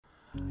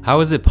How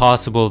is it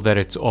possible that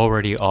it's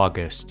already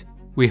August?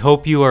 We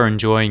hope you are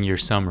enjoying your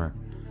summer.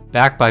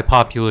 Backed by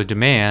popular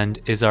demand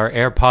is our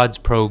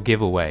AirPods Pro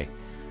giveaway.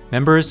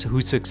 Members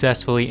who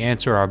successfully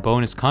answer our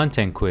bonus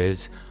content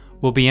quiz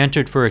will be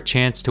entered for a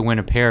chance to win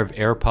a pair of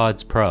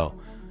AirPods Pro.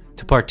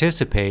 To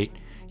participate,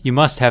 you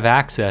must have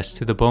access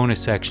to the bonus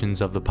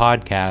sections of the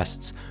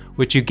podcasts,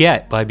 which you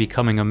get by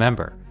becoming a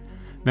member.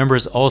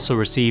 Members also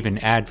receive an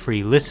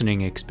ad-free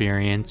listening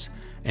experience,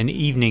 an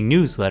evening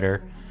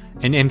newsletter,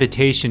 an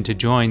invitation to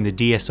join the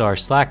DSR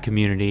Slack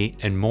community,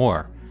 and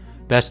more.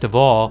 Best of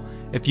all,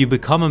 if you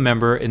become a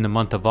member in the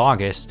month of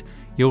August,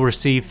 you'll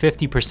receive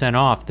 50%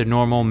 off the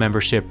normal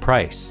membership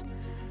price.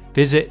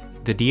 Visit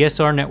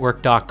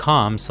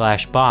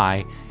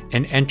thedsrnetwork.com/buy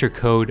and enter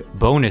code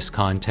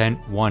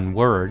BONUSCONTENT, one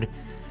word,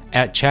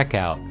 at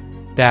checkout.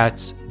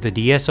 That's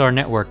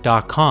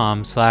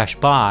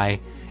thedsrnetwork.com/buy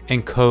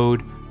and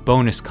code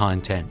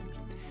BONUSCONTENT.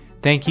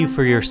 Thank you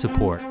for your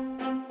support.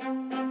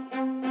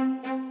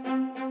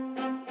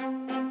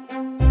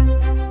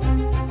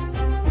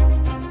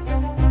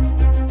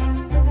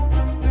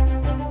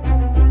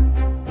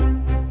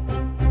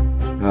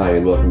 Hi,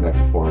 and welcome back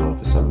to Foreign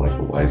Office. I'm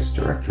Michael Weiss,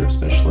 Director of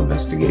Special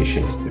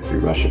Investigations at the Free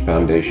Russia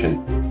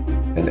Foundation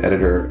and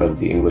editor of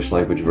the English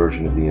language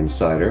version of The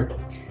Insider.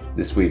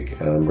 This week,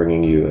 I'm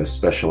bringing you a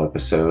special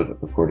episode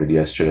recorded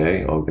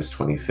yesterday, August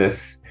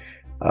 25th,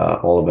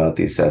 all about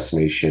the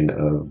assassination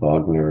of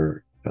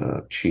Wagner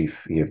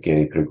chief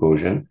Yevgeny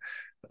Prigozhin.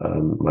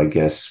 My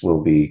guests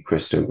will be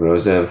Christo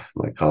Grozev,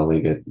 my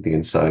colleague at The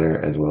Insider,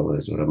 as well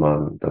as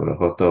Roman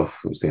Dobrokhotov,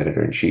 who's the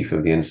editor-in-chief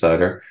of The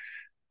Insider.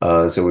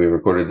 So we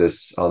recorded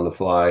this on the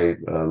fly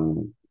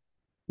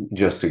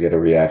just to get a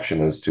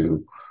reaction as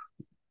to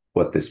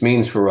what this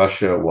means for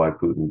Russia, why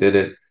Putin did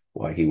it,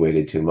 why he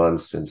waited 2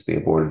 months since the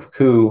abortive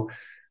coup,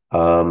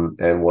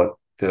 and what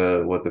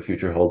the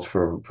future holds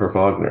for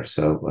Wagner.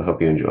 So I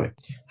hope you enjoy.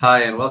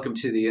 Hi, and welcome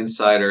to the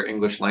Insider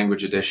English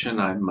Language Edition.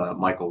 I'm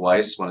Michael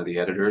Weiss, one of the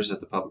editors at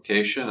the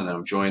publication, and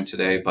I'm joined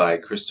today by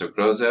Christo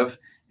Grozev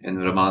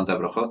and Roman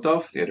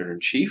Dobrokhotov, the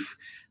editor-in-chief.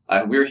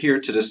 We're here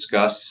to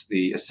discuss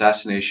the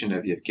assassination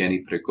of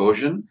Yevgeny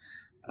Prigozhin,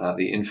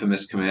 the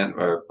infamous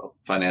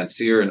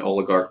financier and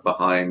oligarch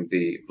behind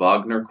the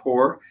Wagner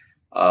Corps,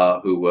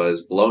 who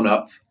was blown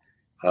up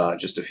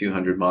just a few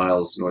hundred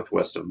miles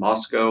northwest of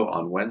Moscow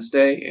on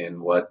Wednesday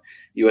in what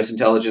U.S.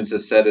 intelligence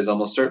has said is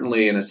almost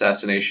certainly an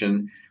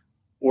assassination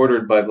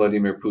ordered by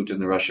Vladimir Putin,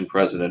 the Russian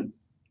president.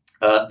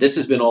 This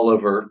has been all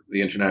over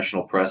the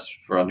international press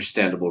for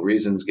understandable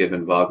reasons,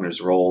 given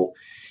Wagner's role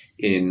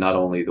in not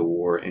only the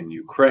war in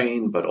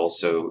Ukraine, but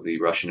also the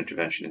Russian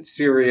intervention in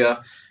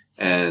Syria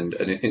and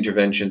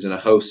interventions in a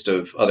host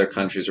of other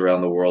countries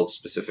around the world,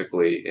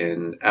 specifically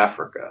in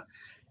Africa.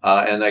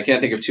 And I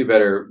can't think of two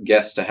better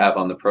guests to have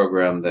on the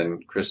program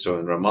than Christo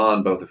and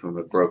Roman, both of whom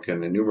have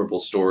broken innumerable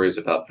stories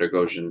about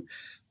Prigozhin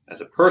as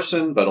a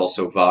person, but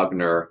also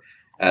Wagner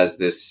as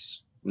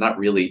this not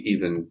really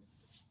even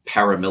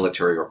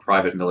paramilitary or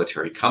private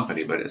military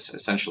company, but it's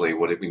essentially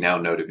what we now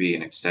know to be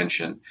an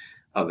extension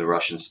of the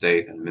Russian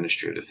state and the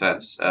Ministry of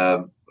Defense.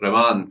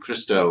 Roman,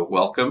 Christo,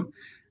 welcome.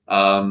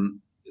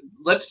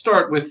 Let's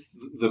start with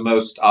the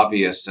most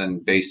obvious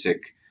and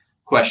basic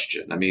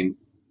question. I mean,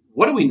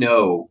 what do we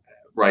know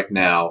right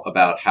now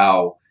about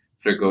how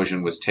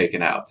Prigozhin was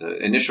taken out?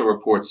 Initial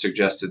reports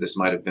suggested this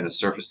might have been a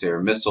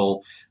surface-to-air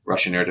missile,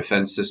 Russian air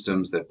defense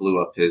systems that blew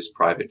up his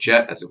private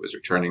jet as it was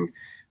returning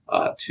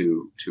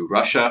to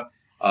Russia.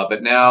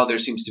 But now there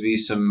seems to be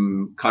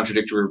some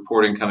contradictory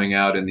reporting coming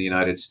out in the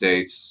United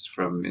States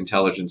from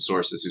intelligence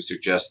sources who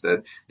suggest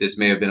that this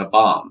may have been a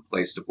bomb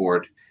placed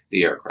aboard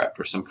the aircraft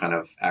or some kind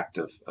of act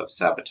of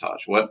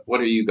sabotage. What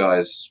are you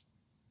guys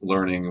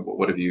learning?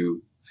 What have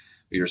your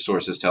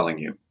sources telling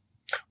you?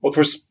 Well,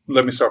 first,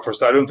 let me start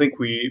first. I don't think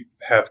we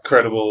have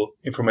credible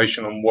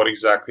information on what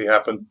exactly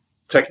happened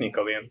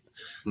technically and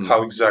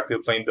how exactly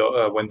the plane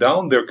went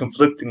down. There are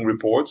conflicting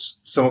reports.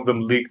 Some of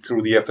them leaked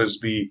through the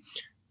FSB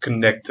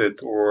connected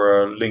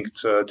or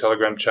linked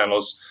Telegram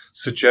channels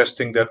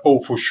suggesting that,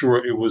 for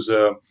sure it was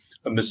a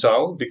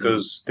missile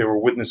because there were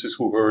witnesses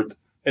who heard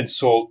and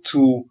saw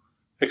two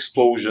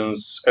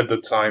explosions at the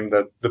time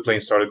that the plane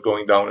started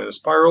going down in a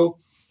spiral.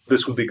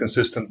 This would be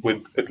consistent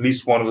with at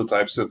least one of the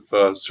types of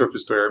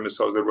surface-to-air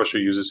missiles that Russia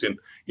uses in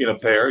a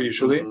pair,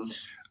 usually.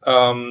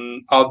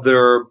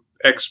 Other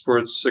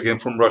experts, again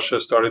from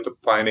Russia, started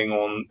opining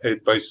on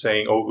it by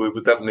saying,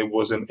 it definitely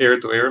was an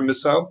air-to-air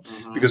missile,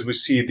 because we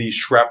see the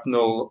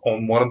shrapnel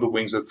on one of the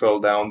wings that fell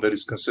down that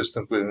is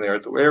consistent with an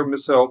air-to-air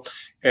missile,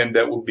 and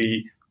that will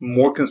be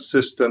more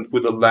consistent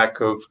with the lack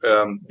of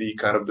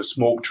the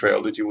smoke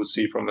trail that you would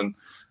see from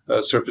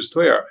a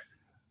surface-to-air.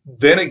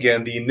 Then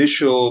again, the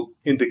initial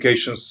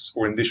indications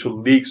or initial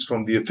leaks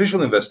from the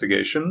official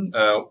investigation,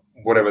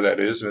 whatever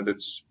that is, and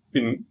it's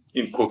in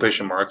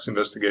quotation marks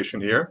investigation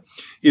here,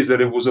 is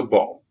that it was a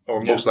bomb, or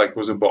most likely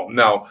was a bomb.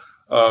 Now,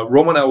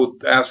 Roman, I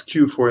would ask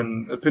you for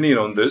an opinion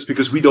on this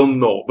because we don't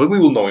know, but we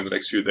will know in the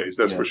next few days,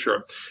 that's for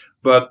sure.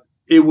 But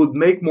it would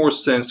make more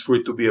sense for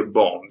it to be a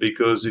bomb,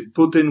 because if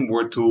Putin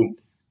were to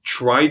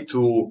try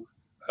to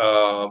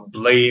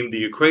blame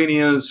the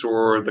Ukrainians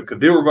or the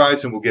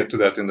Kadyrovites, and we'll get to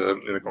that in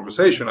the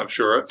conversation, I'm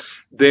sure,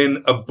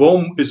 then a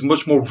bomb is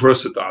much more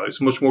versatile.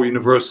 It's much more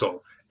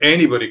universal.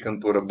 Anybody can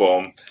put a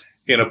bomb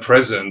in a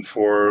present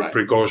for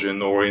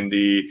Prigozhin or in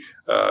the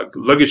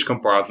luggage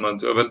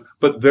compartment of it,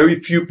 but very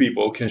few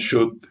people can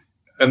shoot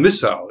a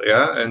missile,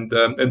 and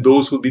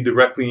those would be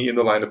directly in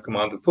the line of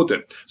command of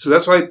Putin. So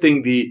that's why I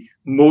think the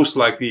most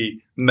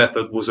likely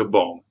method was a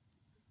bomb.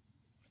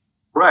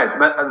 Right,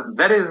 but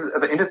that is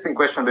the interesting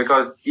question,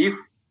 because if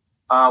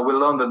we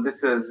learn that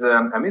this is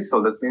a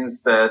missile, that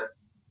means that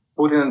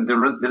Putin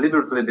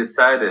deliberately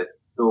decided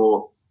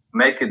to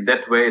make it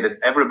that way that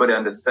everybody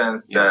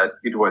understands that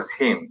it was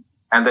him,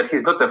 and that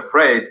he's not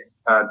afraid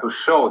to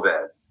show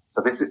that.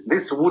 So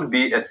this would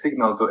be a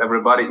signal to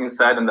everybody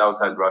inside and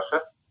outside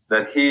Russia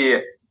that he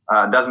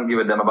doesn't give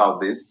a damn about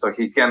this. So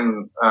he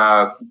can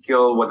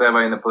kill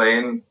whatever in a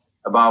plane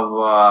above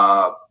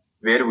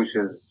Tver, which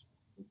is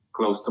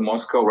close to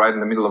Moscow, right in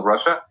the middle of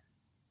Russia.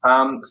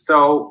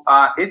 So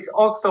it's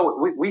also,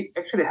 we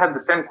actually had the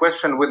same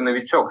question with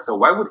Novichok. So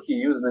why would he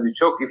use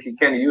Novichok if he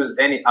can use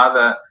any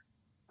other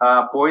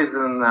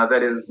poison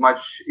that is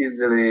much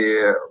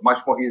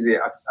more easily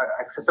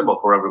accessible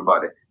for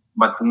everybody?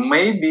 But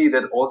maybe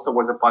that also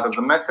was a part of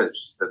the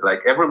message that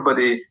like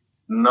everybody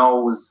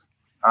knows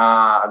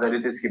that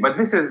it is he. But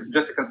this is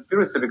just a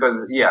conspiracy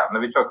because,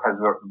 Novichok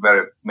has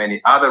very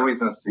many other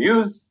reasons to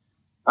use.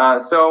 I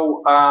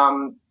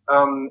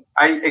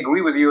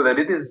agree with you that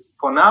it is,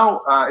 for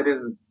now, it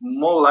is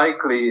more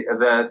likely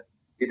that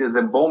it is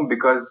a bomb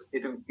because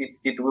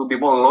it will be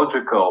more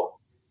logical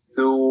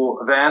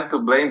than to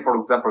blame, for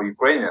example,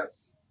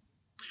 Ukrainians.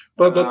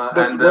 But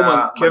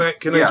Roman,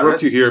 can I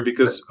interrupt you here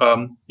because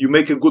you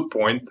make a good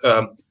point.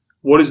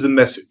 What is the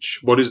message?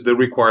 What is the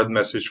required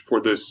message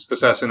for this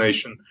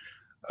assassination?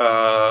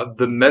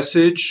 The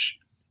message,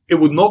 it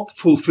would not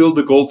fulfill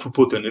the goal for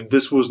Putin if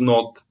this was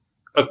not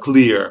a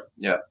clear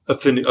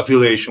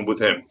affiliation with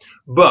him.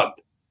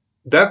 But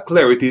that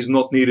clarity is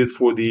not needed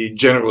for the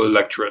general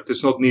electorate.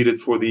 It's not needed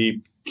for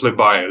the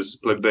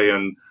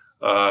plebeian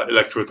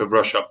electorate of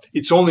Russia.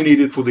 It's only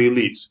needed for the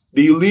elites.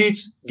 The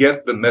elites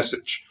get the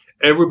message.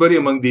 Everybody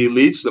among the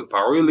elites, the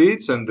power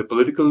elites and the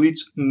political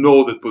elites,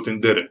 know that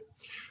Putin did it,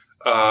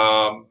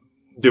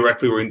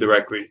 directly or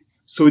indirectly.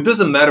 So it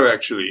doesn't matter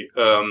actually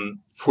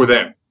for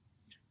them.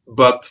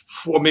 But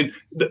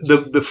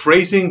the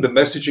phrasing, the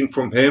messaging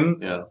from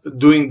him,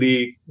 doing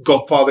the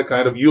Godfather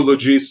kind of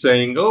eulogy,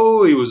 saying,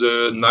 "Oh, he was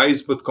a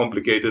nice but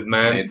complicated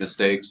man, made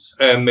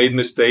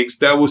mistakes,"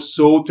 That was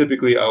so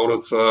typically out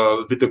of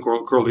Vito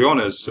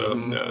Corleone's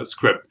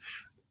script.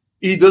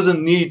 He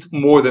doesn't need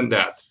more than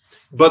that.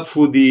 But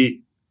for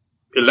the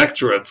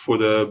electorate, for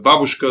the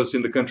babushkas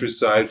in the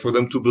countryside, for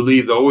them to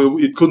believe,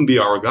 it couldn't be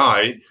our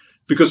guy.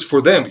 Because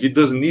for them, he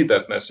doesn't need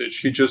that message.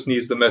 He just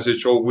needs the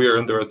message, we're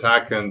under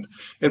attack. And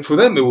for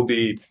them, it will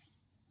be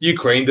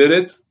Ukraine did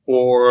it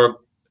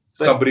or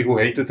somebody who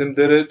hated him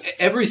did it.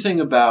 Everything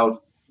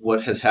about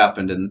what has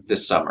happened in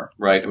this summer,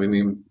 right? I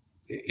mean,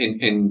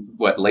 in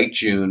late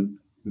June,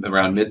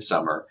 around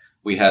midsummer,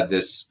 we had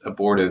this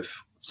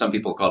abortive, some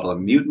people call it a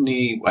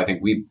mutiny. I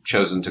think we've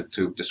chosen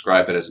to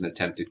describe it as an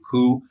attempted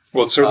coup.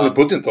 Well, certainly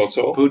Putin thought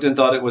so. Putin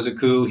thought it was a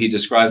coup. He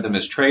described them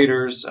as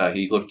traitors.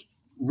 He looked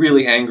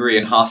really angry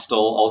and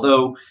hostile,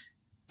 although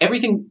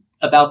everything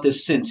about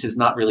this since has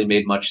not really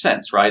made much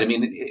sense, right? I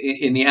mean,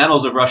 in the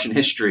annals of Russian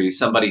history,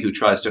 somebody who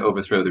tries to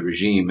overthrow the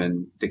regime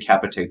and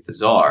decapitate the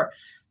Tsar,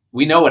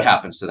 we know what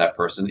happens to that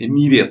person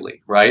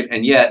immediately, right?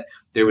 And yet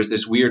there was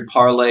this weird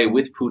parley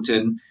with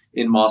Putin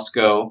in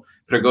Moscow.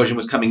 Prigozhin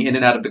was coming in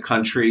and out of the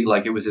country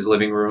like it was his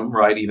living room,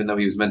 right? Even though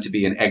he was meant to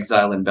be in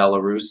exile in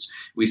Belarus.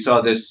 We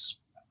saw this,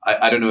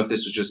 I don't know if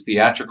this was just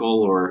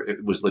theatrical or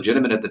it was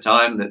legitimate at the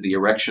time, that the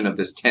erection of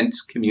this tent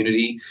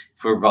community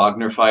for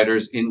Wagner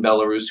fighters in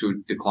Belarus who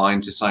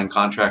declined to sign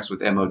contracts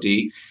with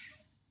MOD.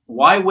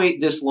 Why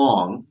wait this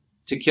long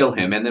to kill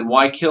him? And then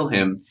why kill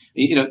him?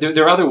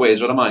 There are other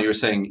ways, Roman, you were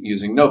saying,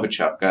 using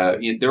Novichok.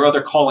 There are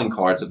other calling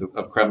cards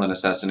of Kremlin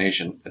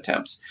assassination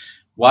attempts.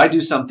 Why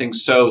do something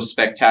so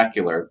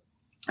spectacular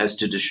as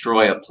to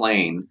destroy a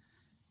plane?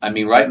 I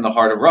mean, right in the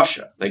heart of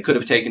Russia. They could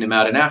have taken him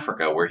out in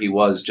Africa, where he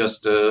was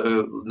just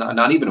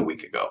not even a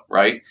week ago,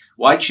 right?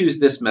 Why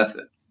choose this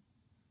method?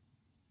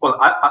 Well,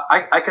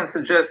 I can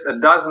suggest a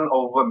dozen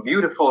of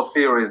beautiful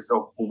theories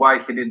of why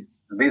he did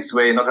this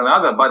way, not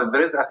another. But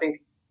there is, I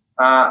think,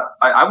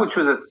 I would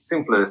choose a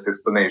simplest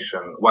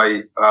explanation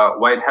why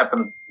it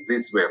happened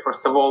this way.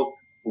 First of all,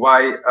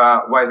 why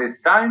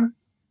this time,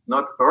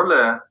 not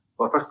earlier?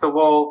 Well, first of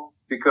all,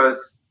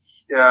 because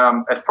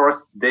at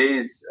first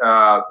days,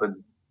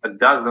 a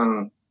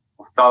dozen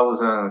of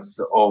thousands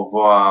of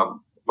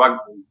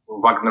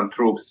Wagner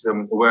troops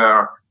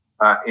were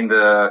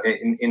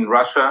in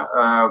Russia,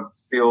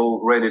 still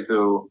ready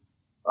to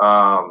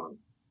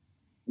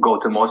go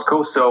to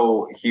Moscow.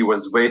 So he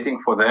was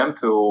waiting for them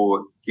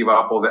to give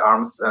up all the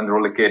arms and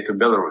relocate to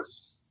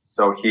Belarus.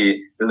 So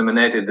he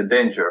eliminated the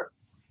danger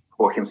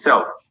for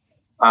himself.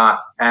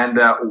 And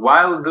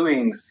while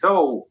doing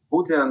so,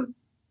 Putin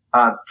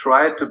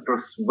tried to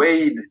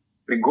persuade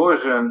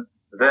Prigozhin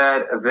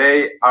that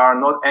they are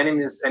not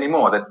enemies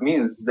anymore. That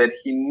means that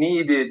he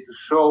needed to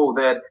show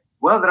that,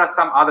 well, there are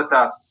some other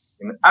tasks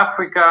in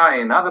Africa,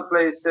 in other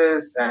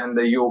places, and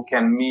you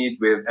can meet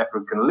with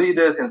African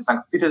leaders in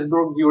St.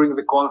 Petersburg during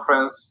the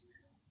conference.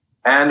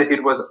 And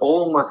it was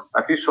almost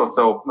official.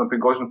 So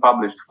Prigozhin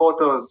published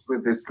photos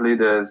with these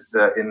leaders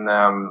in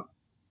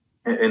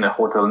a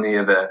hotel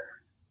near the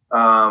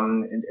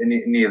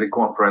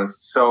conference.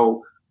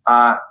 So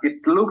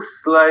it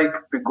looks like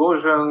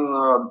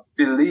Prigozhin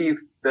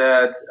believed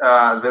that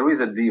there is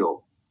a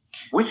deal,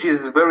 which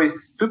is very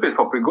stupid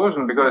for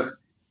Prigozhin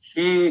because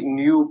he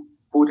knew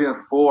Putin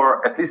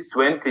for at least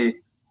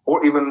 20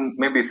 or even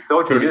maybe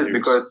 30 years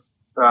because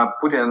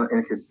Putin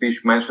in his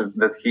speech mentions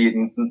that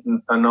he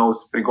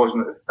knows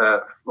Prigozhin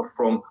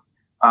from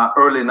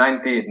early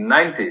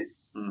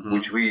 1990s,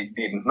 which we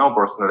didn't know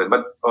personally,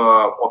 but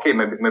okay,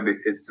 maybe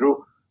it's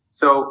true.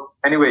 So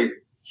anyway,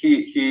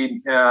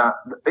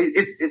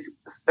 it's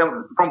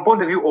from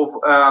point of view of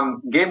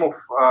game of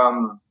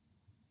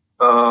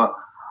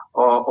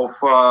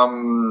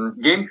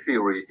game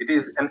theory. It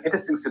is an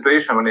interesting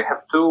situation when you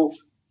have two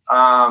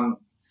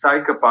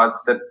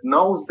psychopaths that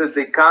knows that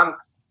they can't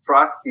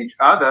trust each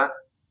other,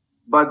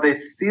 but they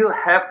still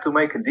have to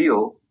make a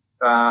deal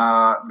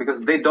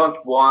because they don't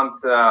want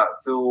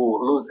to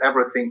lose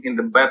everything in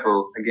the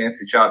battle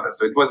against each other.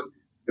 So it was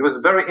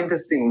very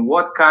interesting.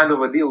 What kind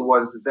of a deal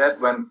was that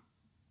when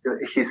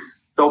he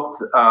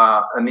stopped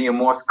near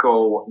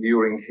Moscow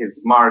during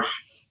his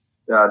march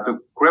to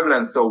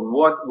Kremlin? So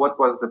what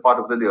was the part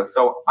of the deal?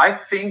 So I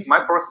think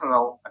my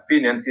personal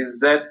opinion is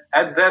that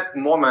at that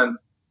moment,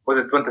 was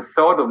it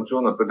 23rd of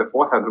June or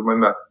 24th? I don't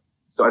remember.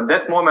 So at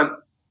that moment,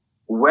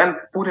 when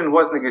Putin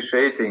was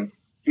negotiating,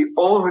 he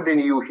already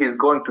knew he's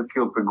going to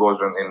kill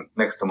Prigozhin in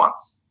next 2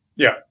 months.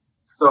 Yeah.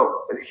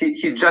 So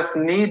he just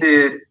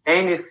needed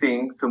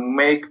anything to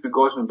make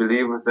Prigozhin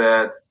believe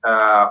that,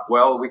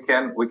 well, we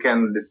can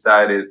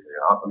decide it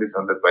this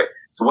and that way.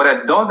 So what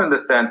I don't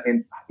understand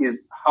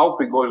is how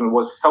Prigozhin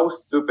was so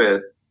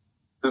stupid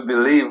to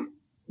believe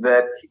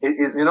that,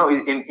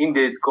 in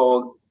India it's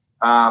called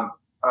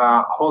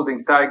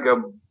holding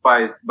tiger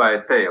by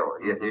a tail.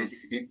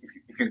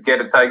 If you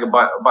get a tiger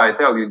by a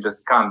tail, you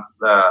just can't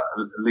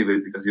leave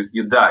it because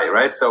you die,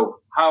 right? So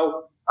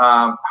how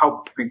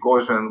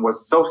Prigozhin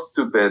was so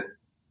stupid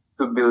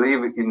to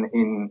believe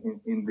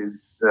in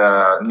this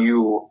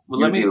new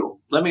deal.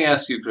 Let me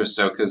ask you,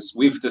 Christo, because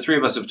the three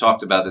of us have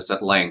talked about this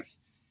at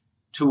length.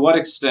 To what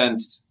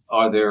extent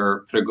are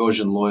there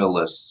Prigozhin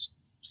loyalists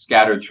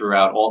scattered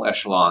throughout all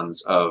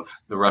echelons of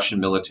the Russian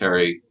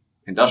military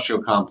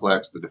industrial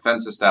complex, the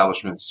defense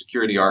establishment,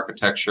 security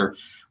architecture?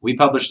 We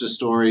published a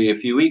story a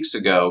few weeks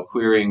ago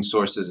querying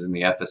sources in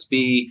the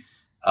FSB,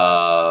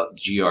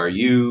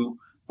 GRU,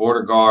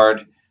 Border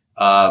Guard,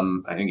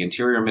 I think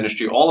Interior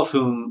Ministry, all of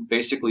whom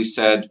basically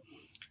said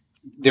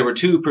there were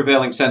two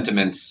prevailing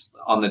sentiments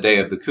on the day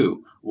of the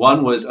coup.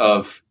 One was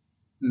of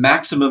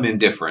maximum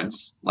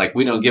indifference, like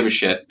we don't give a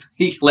shit.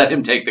 Let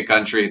him take the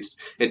country.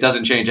 It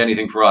doesn't change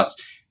anything for us.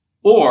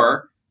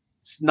 Or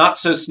not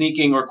so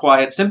sneaking or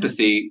quiet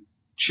sympathy,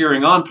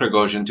 cheering on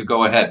Prigozhin to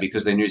go ahead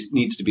because there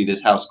needs to be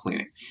this house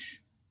cleaning.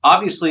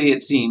 Obviously,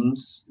 it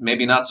seems,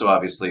 maybe not so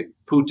obviously,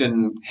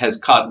 Putin has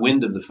caught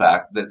wind of the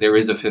fact that there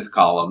is a fifth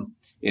column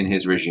in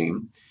his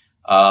regime.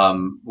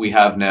 We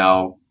have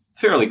now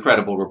fairly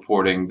credible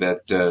reporting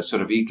that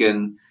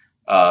Surovikin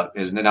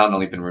has not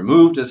only been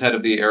removed as head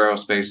of the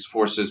aerospace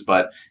forces,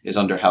 but is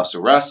under house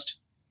arrest.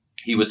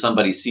 He was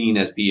somebody seen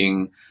as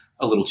being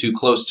a little too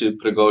close to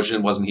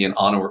Prigozhin. Wasn't he an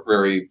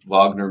honorary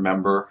Wagner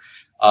member?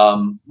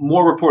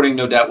 More reporting,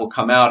 no doubt, will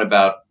come out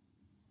about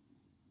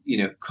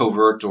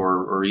covert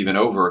or even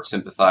overt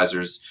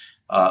sympathizers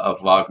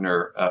of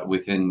Wagner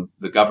within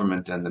the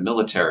government and the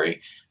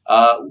military.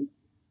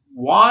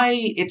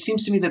 Why? It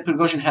seems to me that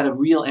Prigozhin had a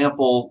real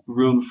ample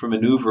room for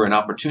maneuver and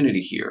opportunity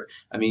here.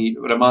 I mean,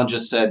 Roman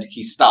just said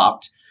he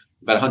stopped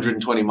about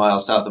 120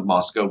 miles south of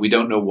Moscow. We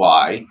don't know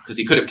why, because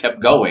he could have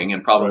kept going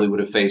and probably would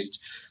have faced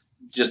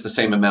just the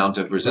same amount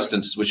of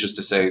resistance, which is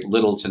to say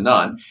little to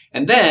none.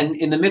 And then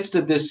in the midst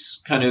of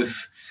this kind of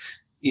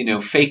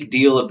fake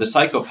deal of the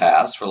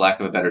psychopaths, for lack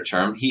of a better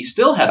term, he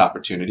still had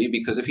opportunity,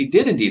 because if he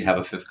did indeed have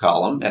a fifth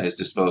column at his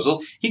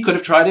disposal, he could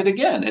have tried it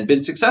again and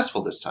been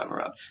successful this time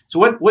around. So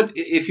what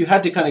if you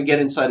had to kind of get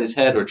inside his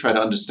head or try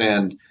to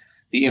understand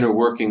the inner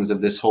workings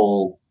of this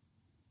whole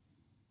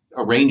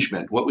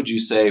arrangement, what would you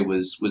say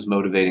was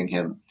motivating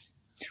him?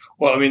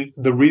 Well, I mean,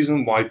 the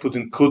reason why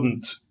Putin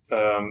couldn't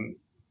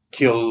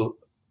kill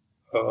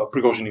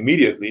Prigozhin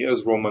immediately,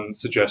 as Roman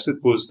suggested,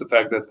 was the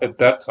fact that at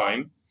that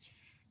time,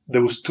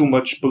 there was too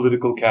much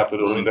political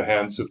capital in the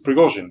hands of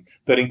Prigozhin.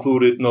 That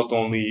included not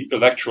only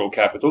electoral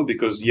capital,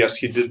 because yes,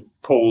 he did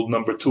poll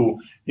number 2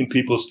 in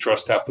people's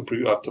trust after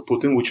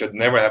Putin, which had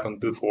never happened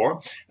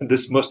before. And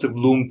this must have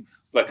loomed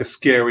like a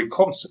scary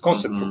concept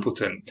for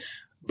Putin.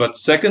 But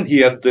second, he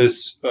had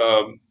this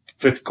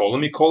fifth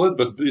column, he called it,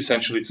 but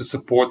essentially it's a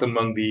support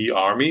among the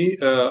army,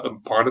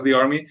 part of the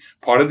army,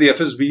 part of the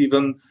FSB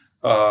even,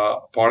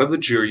 part of the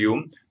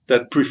GRU,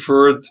 that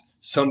preferred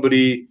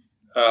somebody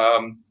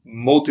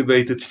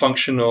motivated,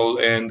 functional,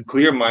 and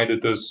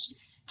clear-minded as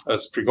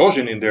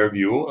Prigozhin, in their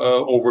view,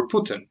 over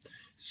Putin.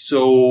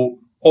 So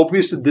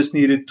obviously this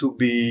needed to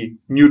be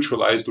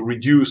neutralized or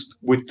reduced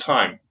with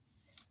time.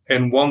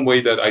 And one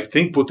way that I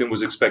think Putin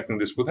was expecting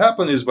this would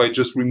happen is by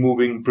just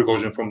removing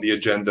Prigozhin from the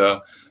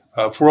agenda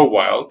for a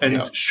while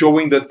and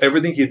showing that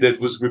everything he did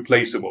was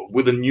replaceable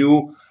with a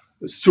new,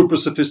 super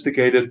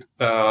sophisticated,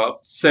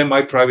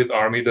 semi-private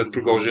army that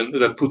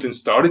Putin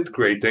started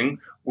creating.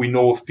 We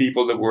know of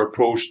people that were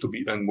approached to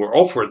be and were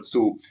offered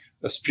to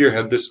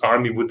spearhead this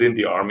army within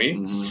the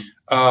army,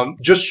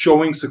 just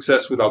showing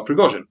success without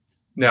Prigozhin.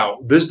 Now,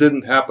 this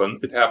didn't happen.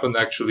 It happened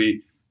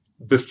actually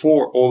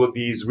before all of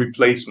these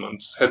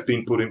replacements had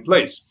been put in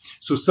place.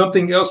 So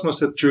something else must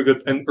have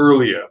triggered an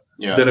earlier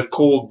than a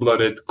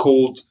cold-blooded,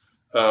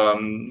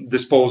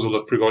 disposal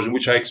of Prigozhin,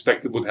 which I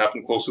expected would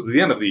happen closer to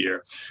the end of the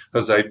year,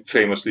 as I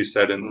famously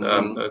said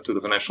to the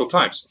Financial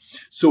Times.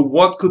 So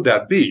what could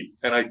that be?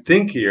 And I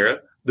think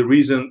here the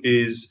reason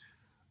is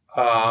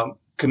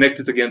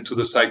connected again to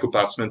the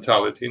psychopath's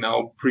mentality.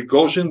 Now,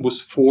 Prigozhin was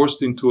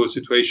forced into a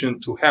situation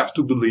to have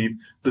to believe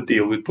the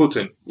deal with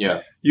Putin.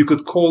 Yeah. You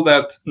could call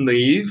that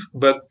naive,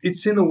 but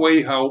it's in a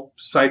way how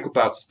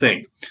psychopaths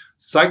think.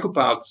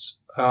 Psychopaths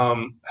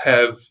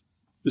have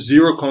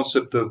zero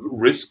concept of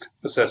risk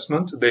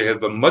assessment. They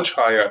have a much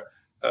higher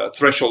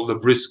threshold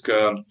of risk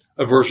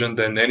aversion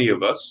than any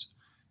of us.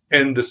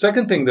 And the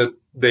second thing that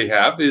they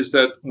have is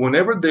that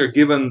whenever they're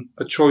given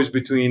a choice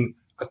between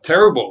a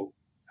terrible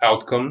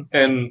outcome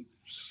and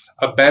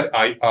a bad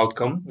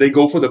outcome, they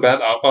go for the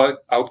bad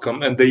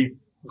outcome and they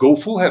go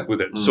full head with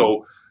it.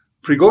 So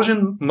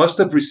Prigozhin must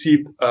have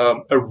received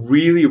a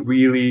really,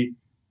 really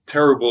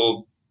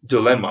terrible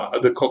dilemma, a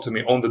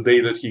dichotomy on the day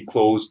that he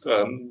closed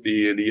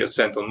the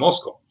ascent on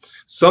Moscow.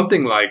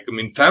 Something like,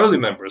 family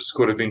members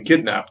could have been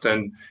kidnapped,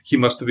 and he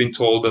must have been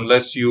told,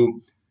 unless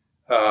you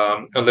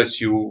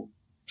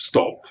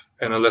stop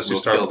and unless you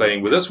start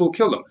playing with us, we'll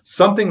kill them.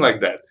 Something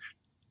like that.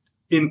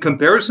 In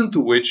comparison to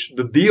which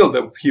the deal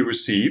that he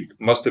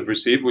must have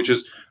received, which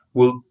is,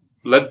 we'll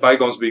let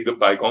bygones be the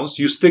bygones.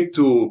 You stick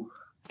to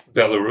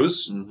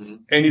Belarus,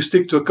 and you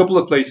stick to a couple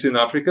of places in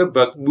Africa,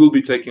 but we'll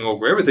be taking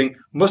over everything,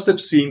 must have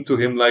seemed to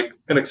him like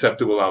an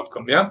acceptable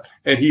outcome,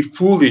 And he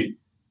fully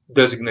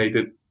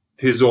designated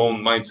his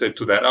own mindset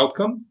to that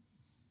outcome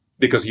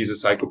because he's a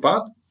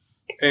psychopath,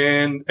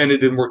 and it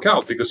didn't work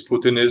out because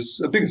Putin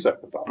is a bigger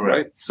psychopath,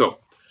 right? So,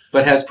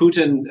 but has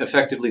Putin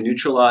effectively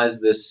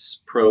neutralized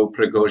this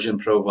pro-Prigozhin,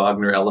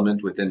 pro-Wagner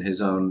element within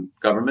his own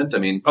government? The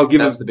big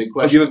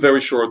question. I'll give a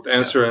very short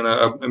answer, and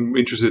I'm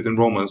interested in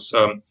Romans.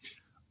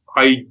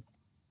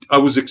 I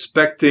was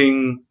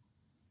expecting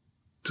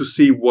to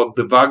see what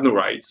the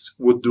Wagnerites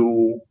would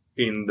do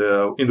in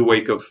the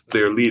wake of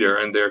their leader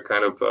and their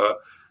kind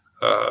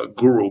of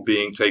guru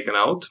being taken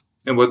out,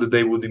 and whether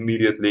they would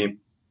immediately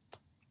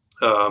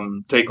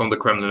take on the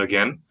Kremlin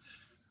again.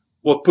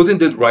 What Putin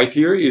did right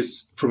here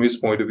is, from his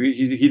point of view,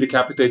 he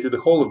decapitated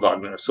the whole of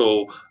Wagner.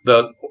 So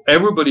that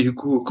everybody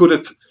who could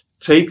have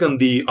taken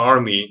the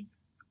army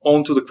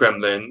onto the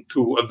Kremlin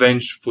to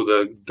avenge for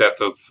the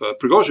death of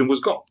Prigozhin was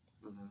gone.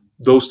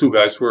 Those two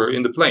guys were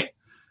in the plane.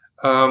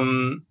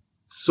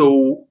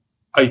 So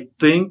I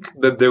think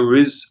that there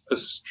is a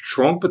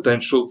strong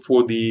potential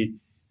for the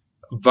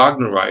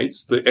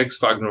Wagnerites, the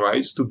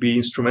ex-Wagnerites, to be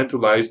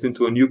instrumentalized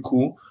into a new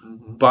coup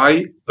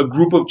by a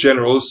group of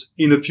generals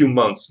in a few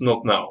months,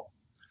 not now.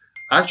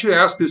 I actually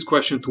asked this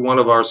question to one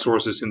of our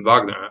sources in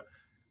Wagner.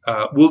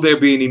 Will there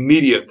be an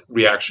immediate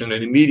reaction,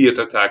 an immediate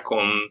attack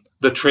on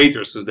the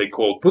traitors, as they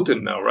call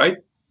Putin now, right?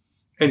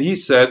 And he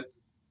said,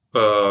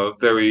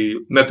 very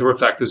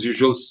matter-of-fact as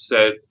usual,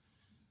 said,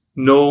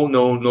 no,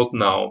 not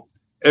now.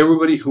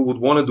 Everybody who would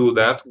want to do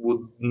that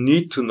would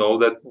need to know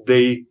that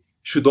they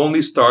should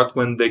only start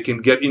when they can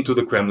get into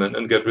the Kremlin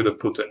and get rid of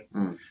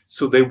Putin.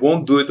 So they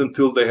won't do it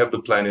until they have the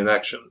plan in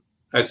action.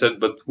 I said,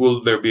 but will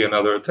there be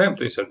another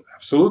attempt? He said,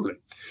 absolutely.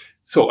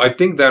 So I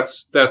think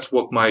that's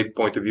what my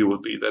point of view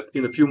would be, that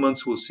in a few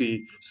months we'll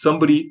see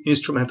somebody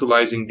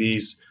instrumentalizing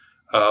these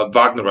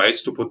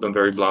Wagnerites, to put them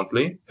very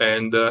bluntly,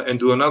 and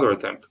do another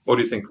attempt. What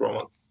do you think,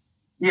 Roman?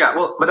 Yeah,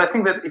 well, but I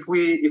think that if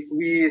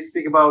we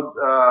speak about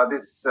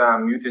this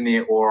mutiny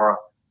or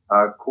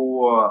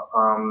coup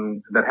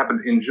that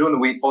happened in June,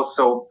 we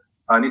also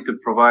need to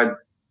provide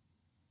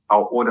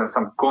our audience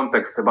some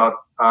context about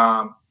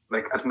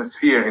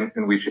atmosphere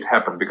in which it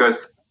happened,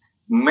 because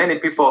many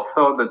people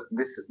thought that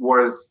this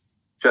was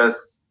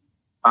just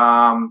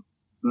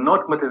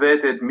not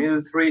motivated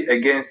military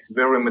against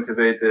very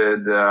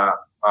motivated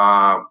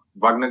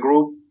Wagner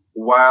group,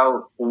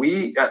 while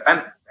we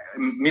and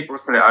me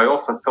personally, I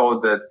also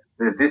thought that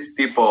these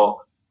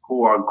people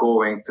who are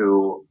going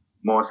to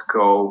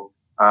Moscow,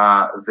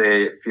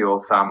 they feel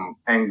some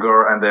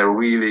anger and they're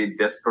really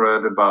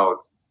desperate about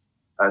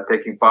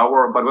taking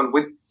power. But when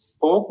we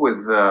spoke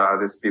with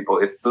these people,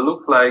 it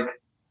looked like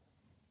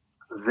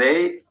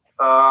they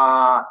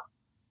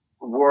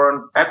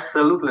were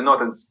absolutely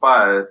not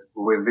inspired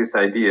with this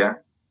idea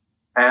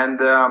And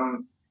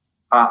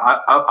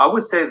I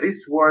would say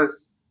this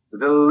was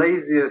the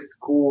laziest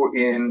coup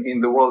in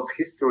the world's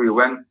history,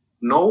 when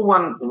no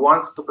one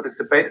wants to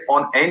participate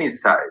on any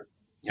side.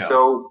 Yeah.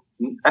 So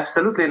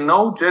absolutely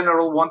no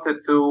general wanted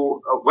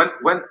to.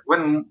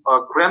 When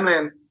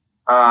Kremlin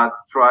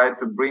tried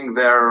to bring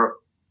their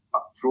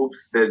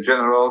troops, their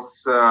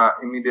generals,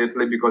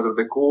 immediately because of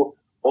the coup,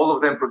 all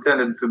of them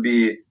pretended to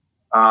be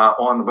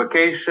on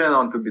vacation,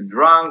 or to be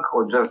drunk,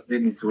 or just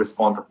didn't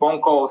respond to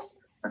phone calls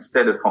and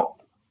stayed at home.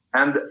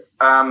 And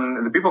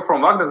the people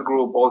from Wagner's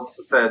group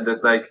also said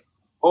that, like,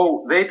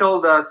 oh, they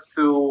told us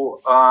to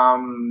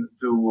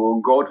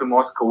go to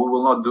Moscow. We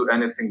will not do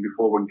anything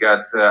before we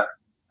get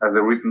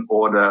the written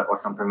order or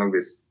something like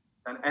this.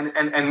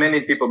 And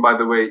many people, by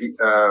the way,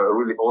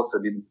 really also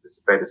didn't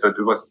participate. So it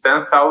was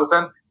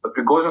 10,000, but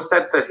Prigozhin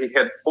said that he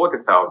had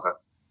 40,000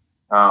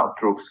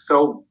 troops.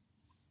 So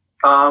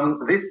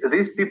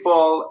these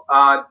people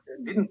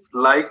didn't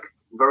like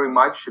very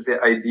much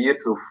the idea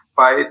to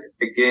fight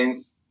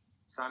against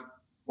some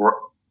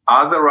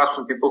other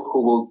Russian people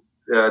who will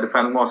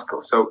defend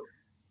Moscow. So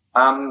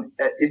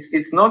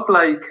it's not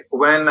like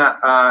when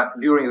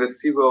during the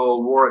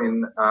civil war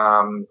in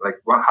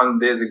like 100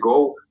 days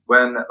ago,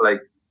 when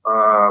like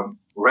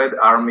Red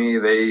Army,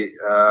 they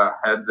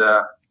had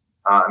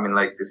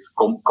like this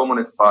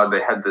communist part,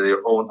 they had their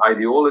own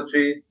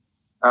ideology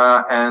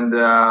and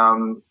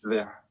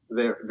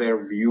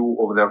their view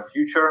of their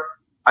future.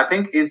 I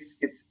think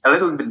it's a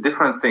little bit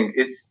different thing.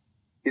 It's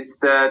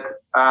that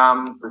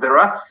there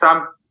are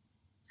some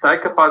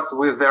psychopaths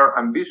with their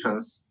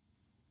ambitions,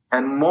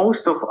 and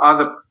most of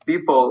other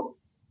people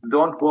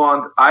don't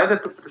want either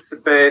to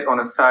participate on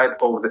a side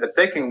of the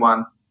attacking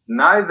one,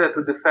 neither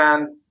to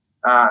defend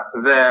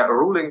the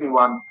ruling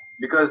one,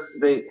 because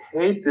they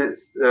hate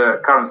this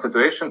current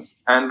situation.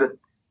 And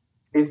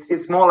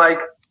it's more like,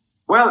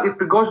 well, if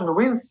Prigozhin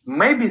wins,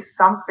 maybe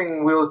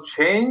something will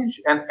change,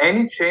 and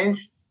any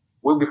change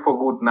will be for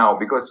good now,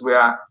 because we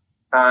are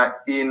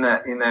in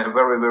a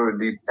very, very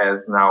deep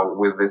as now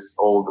with this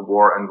old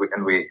war, and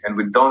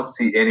we don't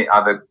see any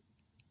other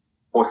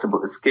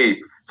possible escape.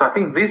 So I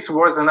think this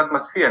was an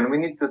atmosphere, and we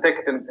need to take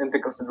it into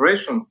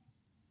consideration,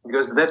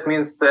 because that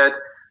means that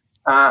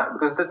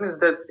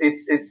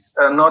it's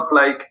not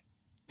like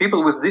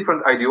people with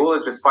different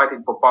ideologies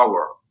fighting for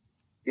power.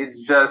 It's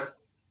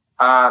just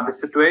the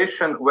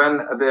situation when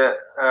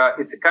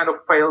it's a kind of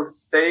failed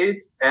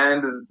state,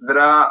 and there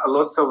are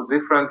lots of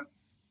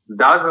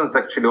dozens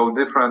actually of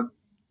different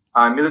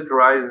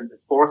militarized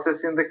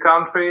forces in the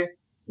country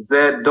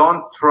that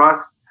don't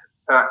trust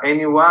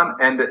anyone,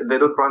 and they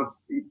don't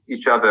trust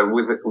each other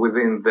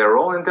within their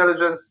own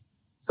intelligence,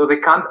 so they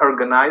can't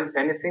organize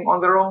anything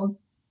on their own,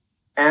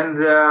 and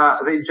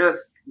they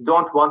just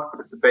don't want to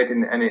participate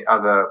in any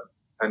other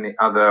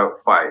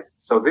fight.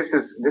 So this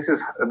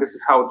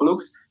is how it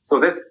looks. So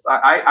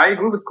I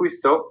agree with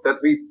Christo that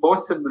we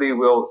possibly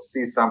will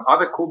see some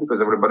other coup,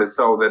 because everybody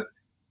saw that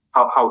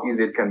how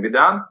easy it can be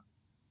done.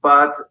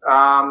 But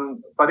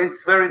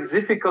it's very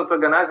difficult to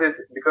organize it,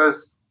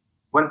 because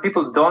when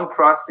people don't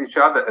trust each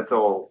other at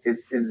all,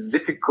 it's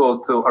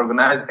difficult to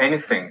organize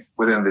anything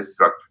within this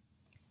structure.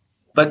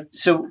 But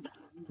so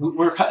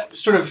we're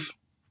sort of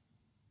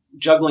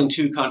juggling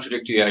two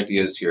contradictory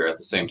ideas here at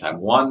the same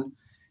time. One,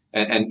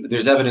 and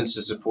there's evidence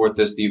to support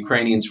this, the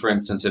Ukrainians, for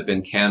instance, have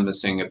been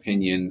canvassing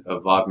opinion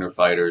of Wagner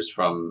fighters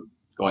from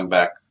going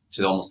back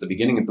to almost the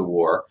beginning of the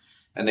war.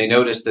 And they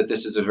noticed that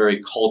this is a very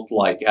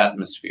cult-like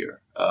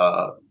atmosphere.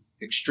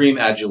 Extreme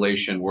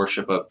adulation,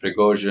 worship of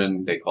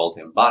Prigozhin, they called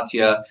him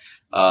Batya,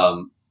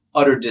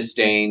 utter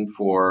disdain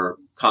for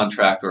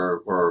contract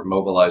or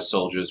mobilized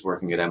soldiers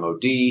working at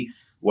MOD.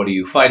 What are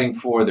you fighting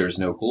for? There's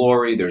no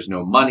glory, there's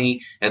no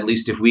money. At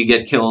least if we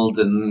get killed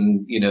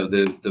and,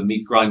 the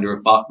meat grinder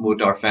of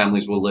Bakhmut, our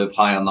families will live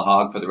high on the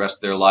hog for the rest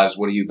of their lives.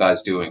 What are you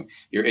guys doing?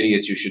 You're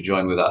idiots, you should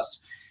join with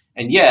us.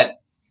 And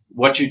yet,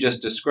 what you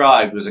just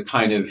described was a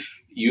kind of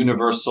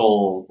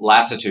universal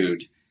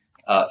lassitude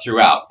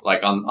throughout.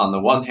 Like on the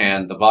one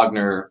hand, the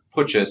Wagner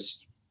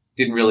putschists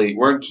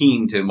weren't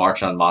keen to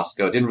march on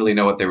Moscow, didn't really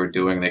know what they were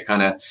doing. They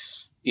kind of,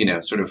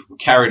 sort of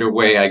carried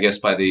away, I guess,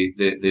 by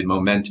the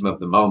momentum of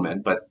the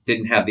moment, but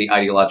didn't have the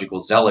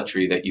ideological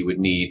zealotry that you would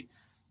need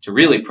to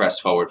really press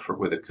forward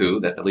with a coup,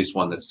 that at least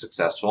one that's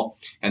successful.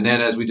 And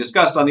then, as we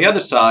discussed on the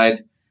other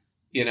side,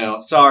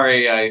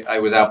 sorry, I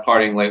was out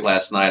partying late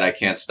last night. I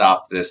can't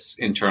stop this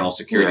internal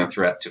security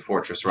threat to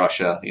Fortress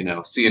Russia.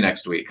 See you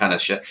next week kind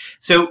of shit.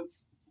 So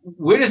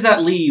where does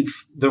that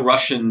leave the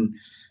Russian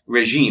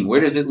regime?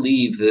 Where does it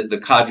leave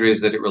the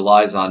cadres that it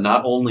relies on,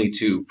 not only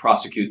to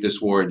prosecute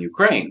this war in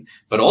Ukraine,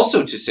 but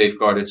also to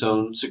safeguard its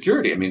own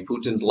security? I mean,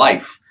 Putin's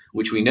life,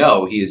 which we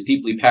know he is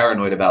deeply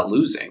paranoid about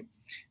losing.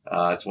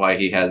 It's why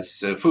he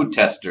has food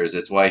testers.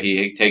 It's why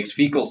he takes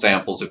fecal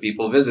samples of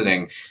people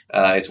visiting.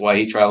 It's why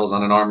he travels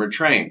on an armored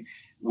train.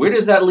 Where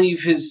does that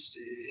leave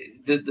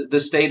the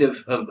state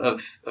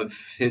of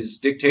his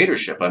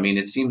dictatorship? I mean,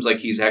 it seems like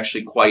he's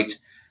actually quite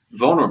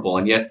vulnerable.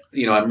 And yet,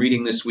 I'm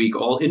reading this week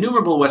all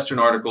innumerable Western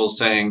articles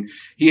saying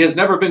he has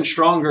never been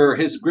stronger.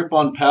 His grip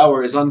on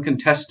power is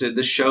uncontested.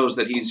 This shows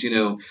that he's,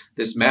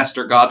 this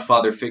master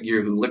godfather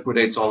figure who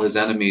liquidates all his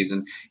enemies.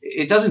 And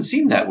it doesn't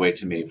seem that way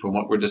to me from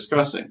what we're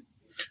discussing.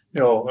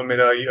 No, I mean,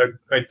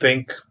 I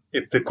think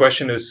if the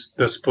question is,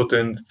 does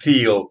Putin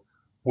feel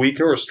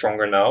weaker or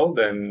stronger now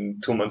than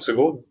 2 months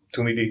ago?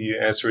 To me, the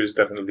answer is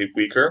definitely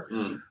weaker.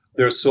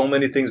 There are so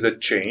many things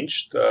that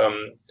changed.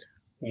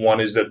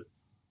 One is that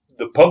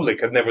the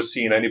public had never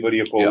seen anybody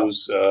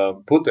oppose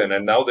Putin,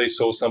 and now they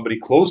saw somebody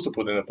close to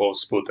Putin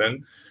oppose Putin.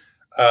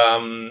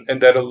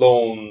 And that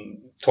alone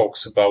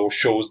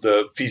shows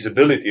the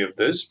feasibility of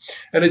this.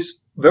 And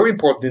it's very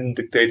important in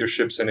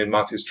dictatorships and in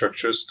mafia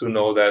structures to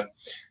know that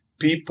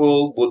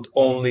people would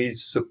only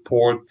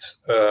support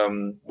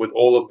with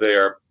all of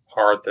their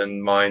heart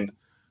and mind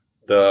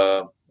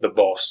the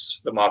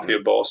boss, the mafia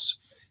boss,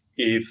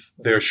 if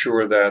they're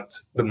sure that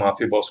the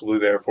mafia boss will be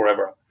there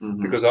forever.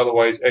 Because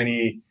otherwise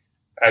any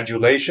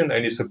adulation,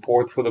 any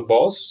support for the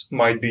boss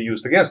might be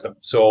used against them.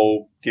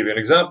 So give you an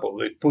example.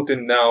 If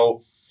Putin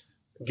now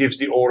gives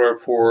the order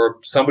for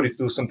somebody to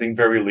do something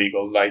very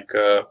legal, like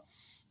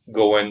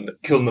go and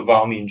kill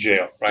Navalny in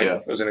jail, right?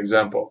 As an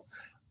example.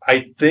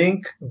 I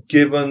think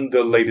given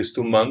the latest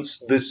 2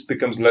 months, this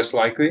becomes less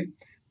likely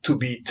to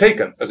be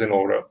taken as an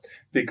order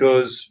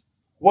because,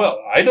 well,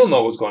 I don't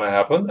know what's going to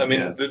happen. I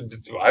mean,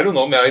 I don't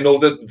know. I know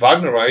that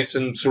Wagnerites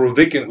and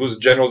Surovikin, who's a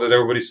general that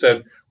everybody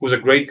said was a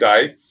great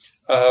guy,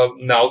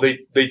 now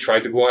they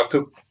try to go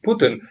after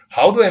Putin.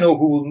 How do I know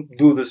who will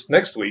do this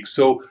next week?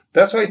 So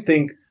that's why I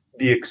think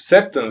the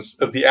acceptance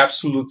of the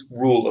absolute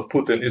rule of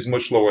Putin is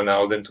much lower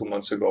now than 2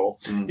 months ago,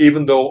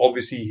 even though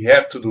obviously he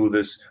had to do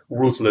this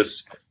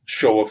ruthless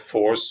show of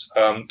force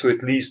to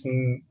at least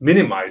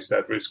minimize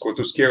that risk or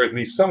to scare at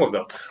least some of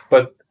them.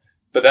 But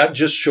that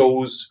just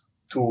shows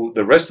to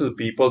the rest of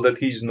the people that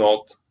he's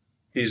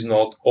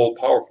not all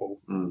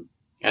powerful.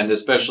 And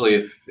especially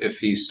if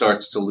he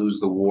starts to lose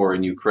the war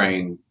in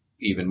Ukraine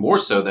even more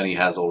so than he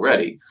has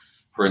already.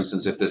 For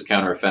instance, if this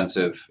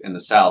counteroffensive in the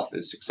south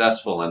is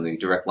successful and the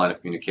direct line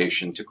of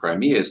communication to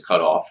Crimea is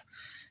cut off,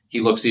 he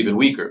looks even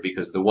weaker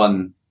because the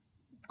one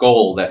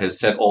goal that has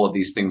set all of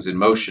these things in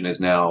motion is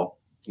now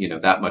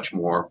that much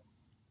more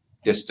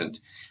distant.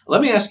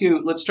 Let me ask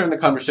you, let's turn the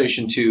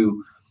conversation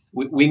to,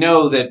 we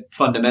know that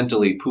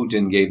fundamentally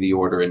Putin gave the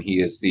order and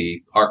he is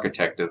the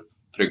architect of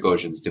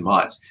Prigozhin's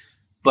demise.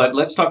 But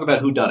let's talk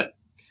about who done it.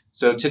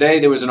 So today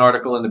there was an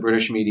article in the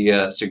British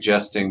media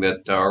suggesting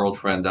that our old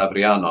friend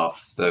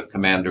Avryanov, the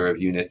commander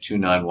of Unit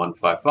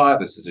 29155,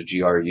 this is a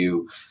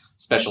GRU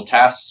special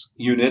tasks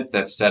unit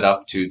that's set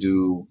up to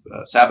do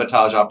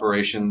sabotage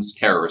operations,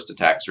 terrorist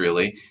attacks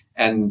really,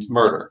 and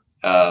murder.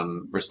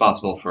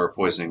 Responsible for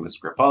poisoning the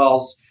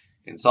Skripals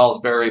in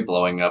Salisbury,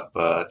 blowing up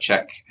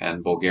Czech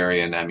and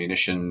Bulgarian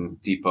ammunition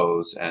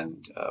depots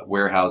and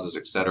warehouses,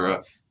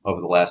 etc.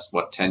 over the last,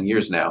 10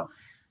 years now.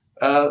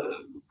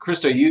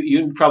 Krista,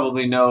 you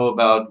probably know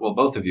about, well,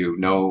 both of you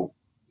know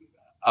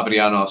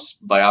Avryanov's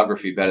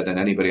biography better than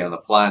anybody on the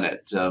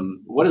planet.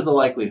 What is the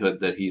likelihood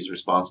that he's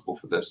responsible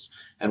for this?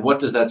 And what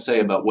does that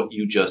say about what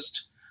you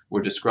just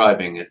were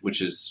describing,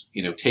 which is,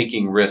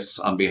 taking risks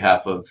on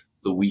behalf of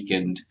the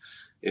weakened,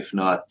 if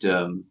not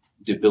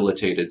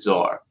debilitated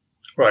Tsar?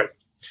 Right.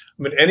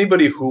 I mean,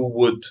 anybody who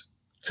would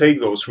take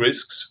those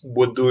risks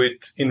would do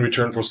it in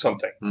return for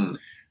something.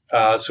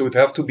 So it'd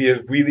have to be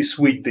a really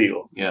sweet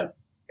deal. Yeah.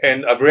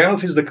 And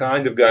Avryanov is the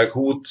kind of guy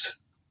who would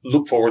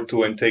look forward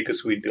to and take a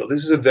sweet deal.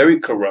 This is a very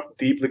corrupt,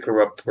 deeply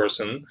corrupt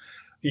person.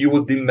 You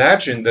would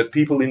imagine that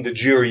people in the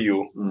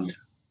GRU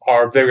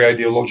are very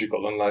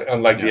ideological,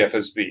 unlike the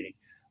FSB,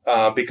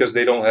 because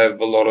they don't have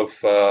a lot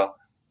of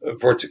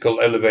vertical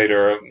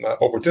elevator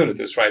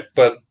opportunities, right?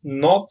 But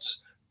not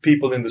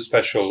people in the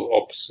special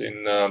ops.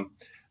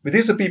 But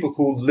these are people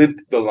who lived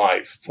the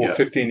life for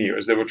 15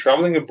 years. They were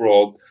traveling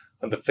abroad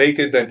under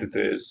fake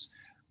identities,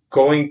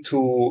 going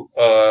to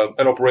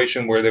an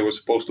operation where they were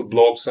supposed to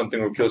blow up something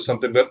or kill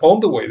something. But on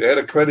the way, they had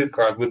a credit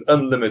card with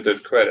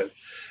unlimited credit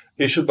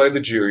issued by the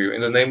GRU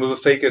in the name of a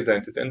fake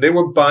identity. And they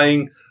were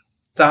buying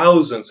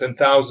thousands and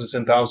thousands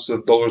and thousands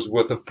of dollars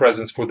worth of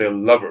presents for their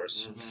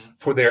lovers,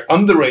 for their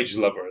underage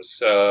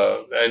lovers.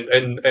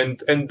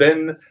 And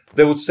then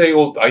they would say,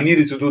 oh, I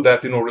needed to do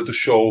that in order to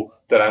show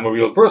that I'm a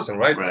real person,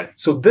 right?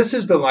 So this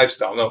is the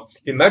lifestyle. Now,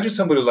 imagine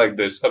somebody like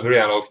this,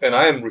 Avryanov, and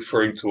I am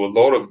referring to a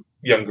lot of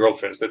young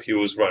girlfriends that he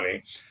was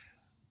running,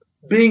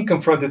 being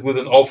confronted with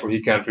an offer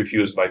he can't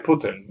refuse by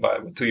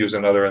Putin, to use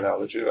another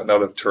analogy,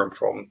 another term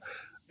from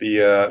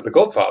the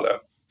Godfather.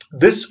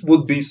 This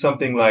would be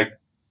something like,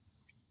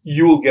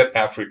 you will get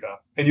Africa,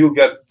 and you'll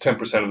get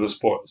 10% of the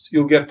spoils.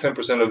 You'll get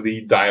 10% of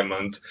the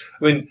diamond.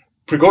 I mean,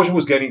 Prigozhin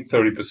was getting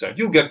 30%.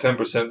 You'll get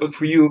 10%, but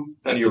for you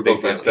and your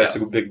girlfriends, that's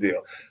a big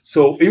deal.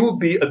 So it would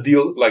be a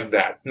deal like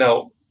that.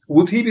 Now,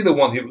 would he be the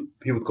one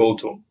he would go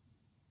to?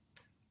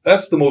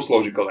 That's the most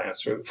logical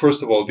answer.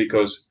 First of all,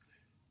 because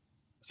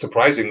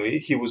surprisingly,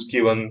 he was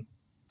given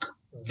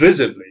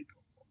visibly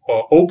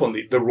or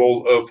openly the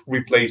role of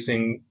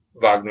replacing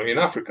Wagner in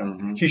Africa.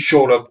 He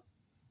showed up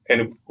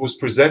and it was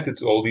presented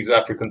to all these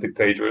African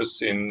dictators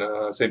in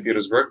St.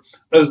 Petersburg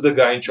as the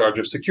guy in charge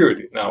of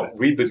security. Now,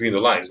 read between the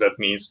lines. That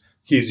means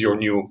he's your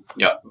new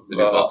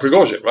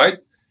Prigozhin, right?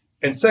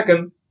 And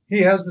second, he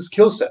has the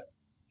skill set.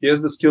 He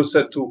has the skill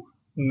set to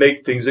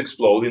make things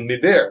explode in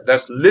midair.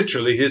 That's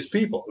literally his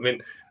people. I mean,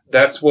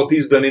 that's what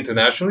he's done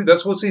internationally.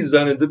 That's what he's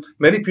done.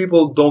 Many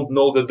people don't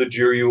know that the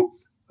GRU,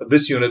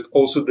 this unit,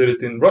 also did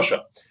it in Russia.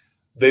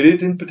 They did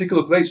it in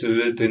particular places. They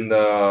did it in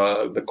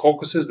the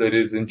Caucasus. They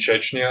did it in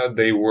Chechnya.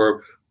 They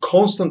were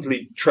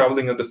constantly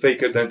traveling under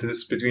fake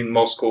identities between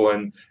Moscow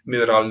and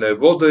Mineralne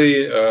Vody.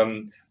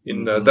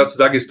 That's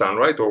Dagestan,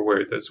 right? Or where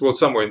it is? Well,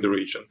 somewhere in the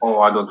region.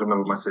 Oh, I don't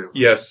remember myself.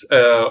 Yes,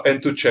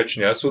 and to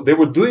Chechnya. So they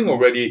were doing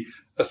already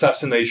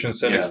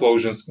assassinations and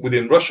explosions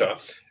within Russia.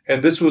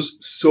 And this was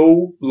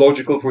so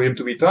logical for him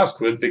to be tasked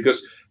with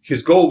because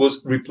his goal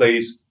was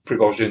replace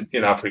Prigozhin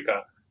in Africa.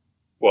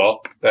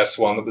 Well, that's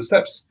one of the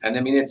steps. And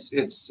I mean,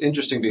 it's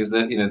interesting because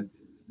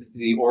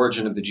the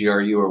origin of the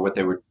GRU, or what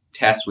they were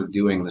tasked with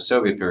doing in the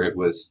Soviet period,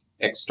 was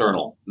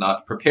external,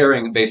 not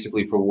preparing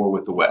basically for war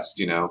with the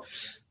West,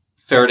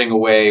 ferreting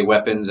away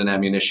weapons and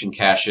ammunition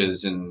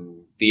caches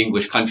in the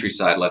English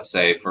countryside, let's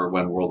say, for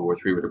when World War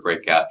III were to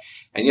break out.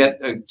 And yet,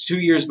 2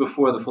 years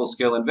before the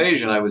full-scale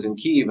invasion, I was in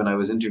Kyiv and I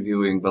was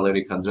interviewing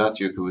Valery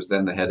Kondratyuk, who was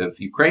then the head of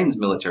Ukraine's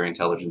military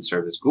intelligence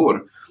service,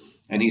 GUR.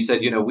 And he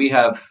said, we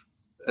have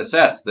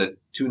assessed that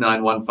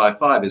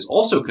 29155 is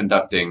also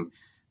conducting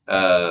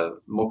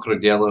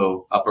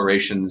Mokrodelo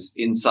operations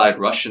inside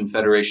Russian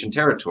Federation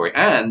territory.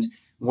 And,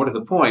 more to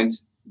the point,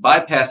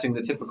 bypassing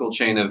the typical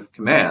chain of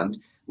command,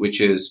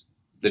 which is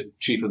the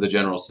chief of the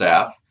general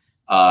staff,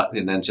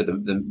 and then to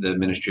the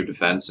Ministry of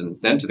Defense, and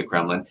then to the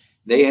Kremlin,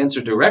 they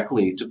answer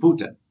directly to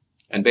Putin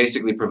and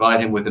basically provide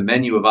him with a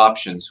menu of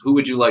options. Who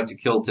would you like to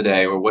kill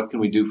today, or what can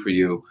we do for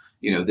you,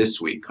 this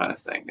week, kind of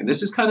thing. And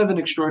this is kind of an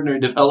extraordinary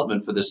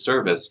development for this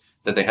service,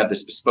 that they have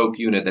this bespoke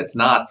unit that's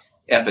not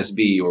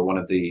FSB or one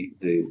of the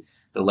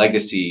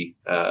legacy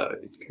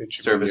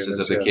services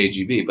of the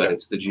KGB, but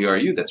it's the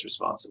GRU that's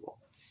responsible.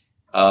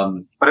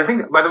 But I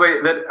think, by the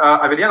way, that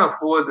Averyanov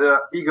would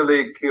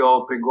eagerly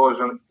kill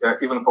Prigozhin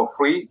even for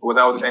free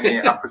without any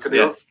Africa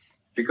deals,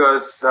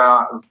 because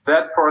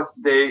that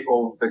first day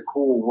of the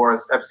coup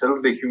was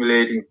absolutely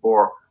humiliating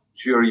for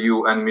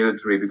GRU and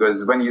military.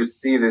 Because when you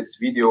see this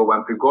video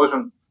when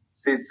Prigozhin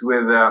sits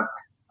with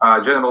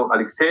General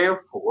Alexeyev,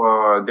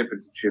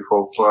 deputy chief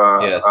of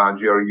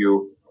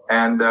GRU,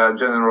 and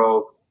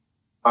General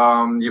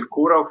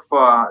Yevkurov,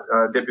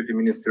 deputy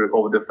minister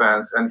of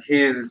defense, and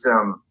he's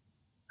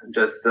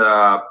just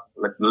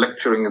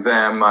lecturing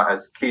them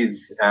as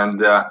kids and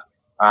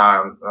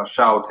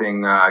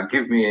shouting,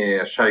 "Give me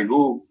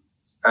Shoigu,"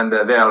 and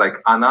they're like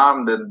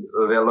unarmed, and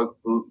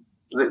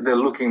they're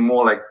looking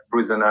more like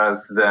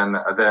prisoners than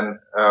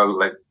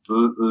like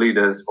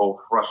leaders of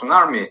Russian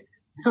army.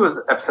 This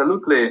was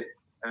absolutely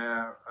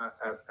a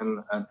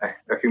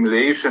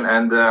humiliation,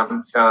 and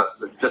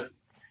just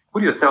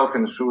put yourself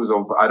in the shoes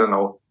of, I don't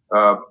know,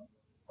 a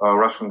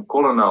Russian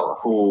colonel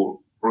who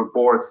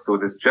reports to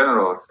these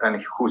generals and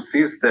who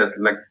sees that,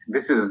 like,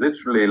 this is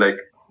literally like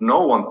no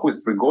one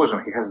who's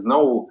Prigozhin. He has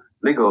no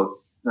legal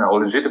or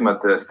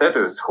legitimate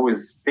status, who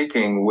is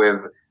speaking with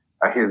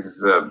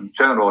his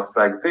generals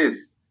like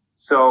this.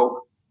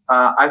 So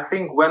I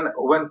think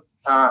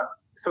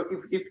so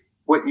if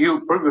what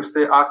you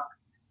previously asked,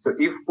 so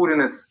if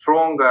Putin is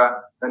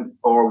stronger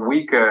or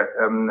weaker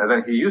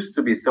than he used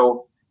to be,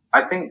 so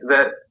I think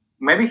that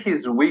maybe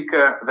he's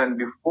weaker than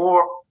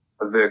before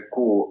the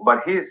coup,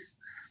 but he's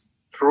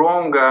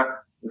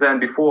stronger than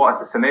before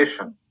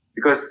assassination.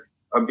 Because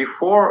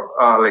before,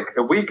 like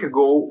a week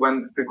ago,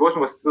 when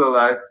Prigozhin was still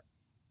alive,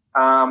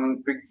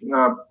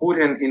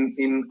 Putin,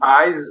 in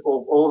eyes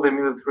of all the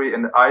military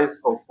and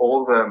eyes of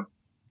all the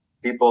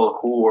people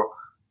who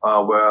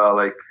were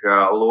like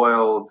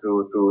loyal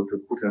to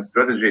Putin's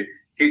strategy,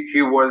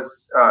 he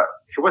was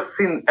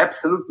seen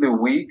absolutely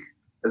weak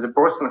as a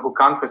person who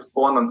can't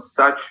respond on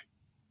such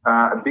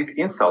a big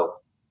insult.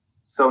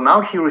 So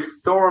now he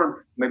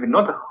restored maybe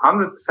not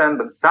 100%,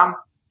 but some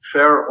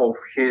share of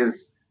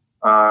his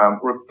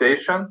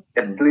reputation,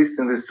 at least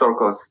in these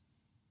circles.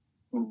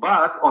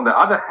 But on the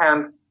other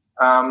hand,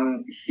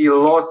 he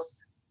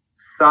lost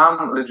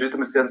some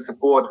legitimacy and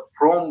support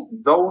from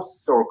those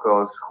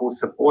circles who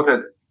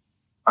supported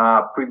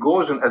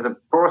Prigozhin as a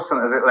person,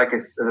 as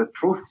a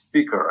truth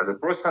speaker, as a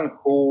person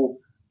who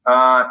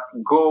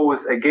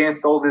goes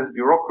against all this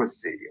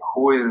bureaucracy,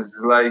 who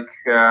is like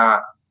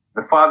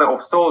the father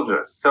of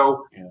soldiers.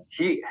 So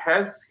he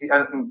has,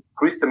 and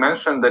Krista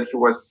mentioned that he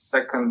was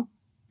second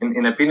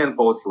in opinion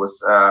polls. He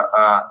was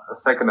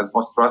second as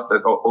most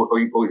trusted, or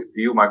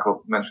you,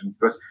 Michael, mentioned,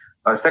 because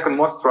second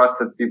most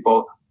trusted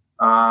people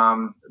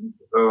 2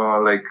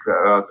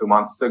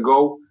 months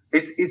ago.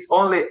 It's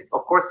only,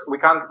 of course, we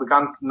can't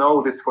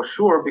know this for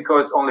sure,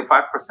 because only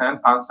 5%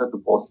 answer to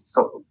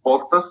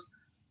pollsters.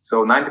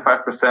 So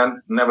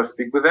 95% never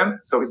speak with them.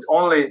 So it's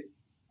only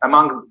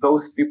among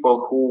those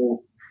people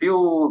who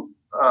feel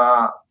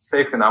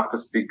safe enough to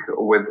speak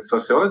with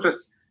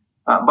sociologists.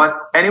 But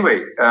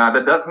anyway,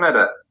 that does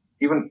matter.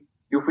 even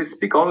if we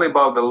speak only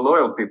about the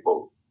loyal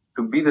people,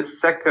 to be the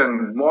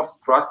second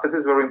most trusted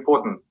is very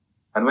important.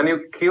 And when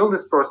you kill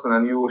this person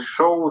and you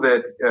show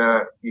that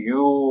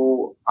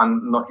you are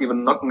not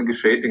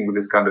negotiating with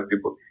this kind of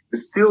people, you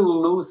still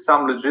lose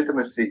some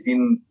legitimacy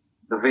in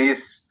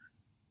this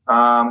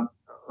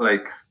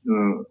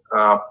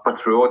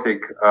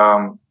patriotic,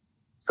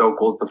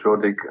 so-called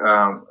patriotic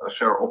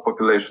share of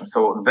population.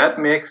 So that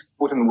makes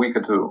Putin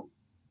weaker too.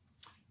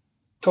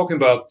 Talking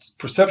about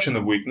perception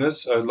of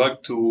weakness, I'd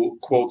like to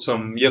quote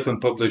some yet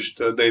unpublished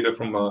data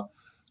from a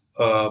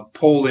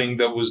polling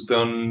that was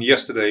done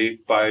yesterday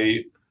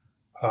by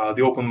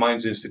the Open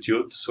Minds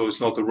Institute. So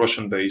it's not a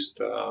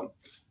Russian-based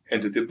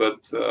entity,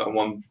 but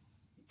one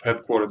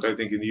headquartered, I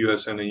think, in the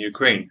US and in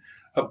Ukraine,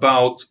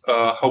 about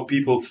how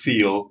people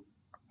feel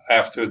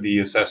after the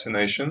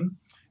assassination.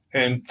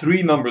 And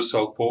three numbers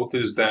I'll quote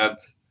is that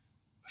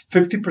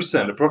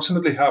 50%,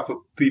 approximately half of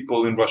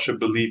people in Russia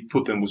believe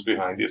Putin was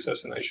behind the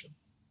assassination.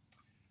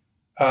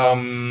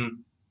 25%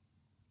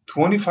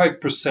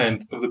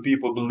 of the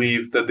people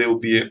believe that there will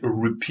be a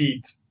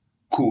repeat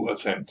coup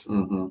attempt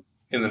in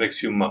the next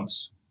few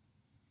months.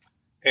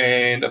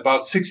 And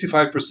about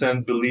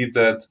 65% believe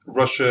that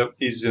Russia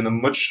is in a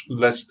much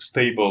less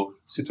stable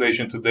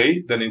situation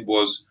today than it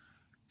was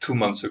 2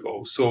 months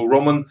ago. So,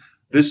 Roman,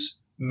 this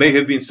may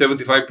have been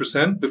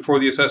 75% before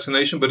the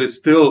assassination, but it's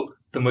still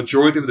the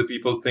majority of the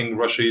people think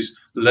Russia is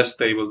less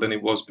stable than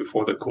it was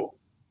before the coup.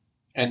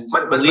 And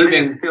but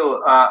believing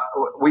still,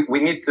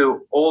 we need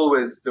to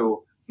always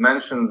to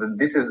mention that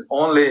this is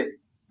only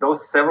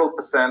those several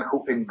percent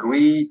who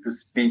agree to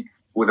speak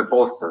with the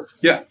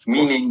pollsters. Yeah,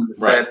 meaning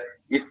right. that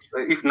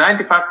if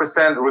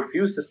 95%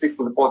 refuse to speak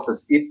with the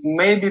pollsters, it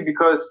may be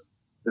because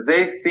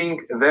they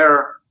think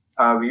their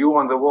view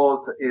on the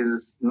world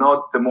is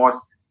not the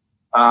most,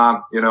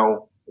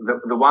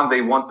 the one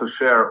they want to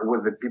share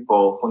with the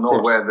people who know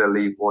where they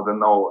live or they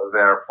know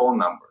their phone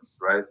numbers,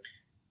 right?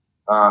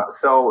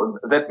 So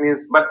that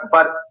means, but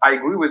I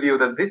agree with you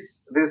that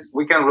this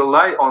we can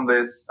rely on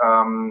this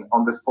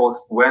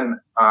post when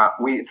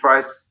we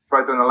try to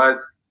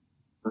analyze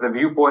the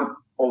viewpoint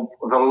of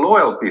the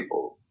loyal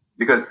people,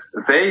 because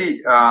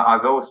they are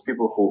those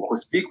people who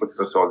speak with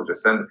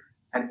sociologists, and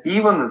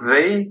even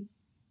they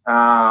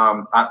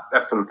are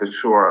absolutely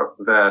sure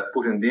that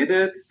Putin did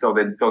it, so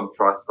they don't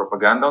trust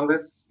propaganda on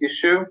this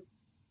issue,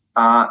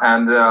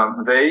 and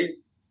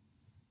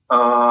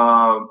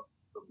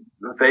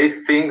they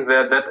think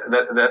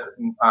that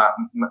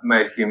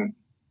made him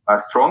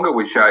stronger,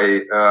 which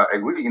I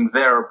agree in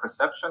their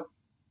perception,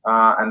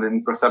 and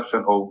in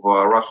perception of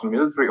Russian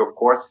military. Of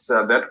course,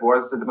 that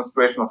was a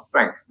demonstration of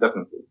strength,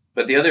 definitely.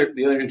 But the other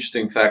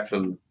interesting fact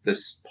from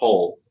this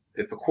poll,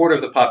 if a quarter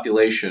of the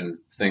population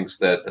thinks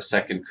that a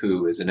second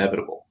coup is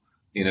inevitable,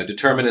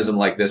 determinism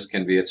like this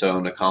can be its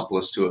own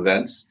accomplice to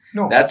events.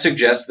 No. That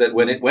suggests that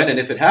when and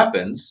if it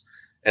happens,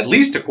 at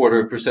least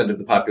 0.25% of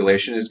the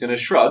population is going to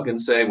shrug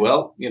and say,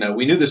 well,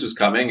 we knew this was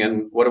coming,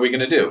 and what are we going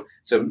to do?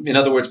 So, in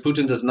other words,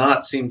 Putin does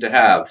not seem to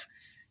have,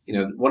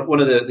 one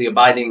of the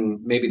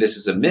abiding, maybe this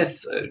is a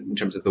myth in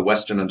terms of the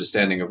Western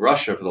understanding of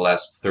Russia for the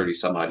last 30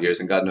 some odd years,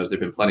 and God knows there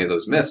have been plenty of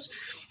those myths,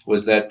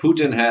 was that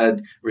Putin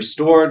had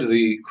restored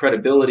the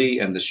credibility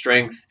and the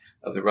strength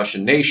of the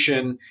Russian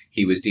nation.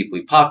 He was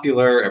deeply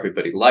popular.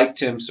 Everybody liked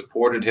him,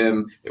 supported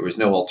him. There was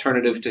no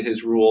alternative to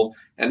his rule.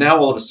 And now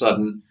all of a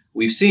sudden,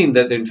 we've seen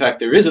that, in fact,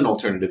 there is an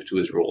alternative to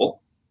his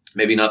rule,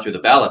 maybe not through the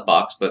ballot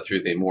box, but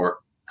through the more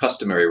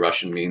customary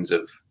Russian means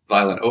of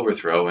violent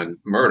overthrow and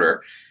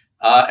murder.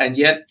 And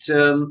yet,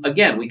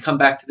 again, we come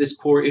back to this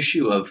core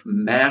issue of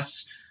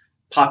mass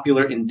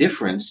popular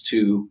indifference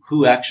to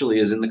who actually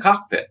is in the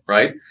cockpit,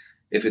 right?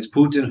 If it's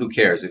Putin, who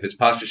cares? If it's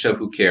Patrushev,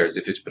 who cares?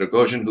 If it's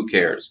Prigozhin, who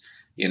cares?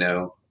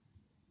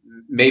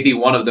 Maybe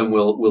one of them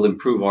will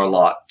improve our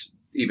lot,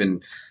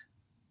 even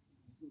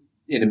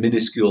in a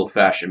minuscule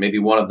fashion. Maybe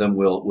one of them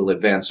will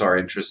advance our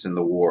interests in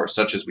the war,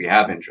 such as we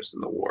have interest in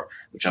the war,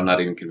 which I'm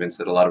not even convinced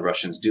that a lot of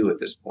Russians do at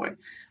this point.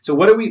 So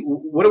what are we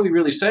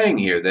really saying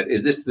here? That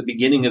is this the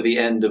beginning of the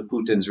end of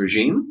Putin's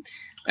regime?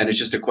 And it's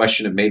just a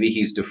question of maybe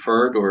he's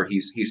deferred or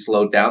he's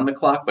slowed down the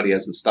clock, but he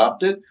hasn't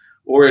stopped it?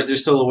 Or is there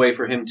still a way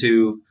for him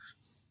to,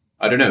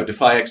 I don't know,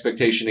 defy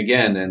expectation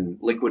again and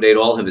liquidate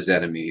all of his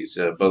enemies,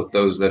 both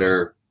those that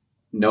are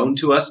known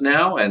to us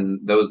now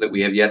and those that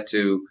we have yet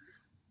to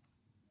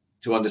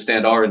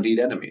understand are indeed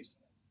enemies?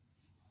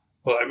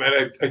 Well,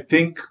 I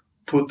think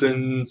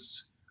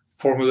Putin's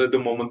formula at the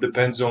moment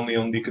depends only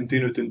on the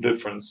continued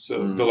indifference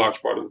of the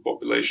large part of the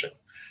population.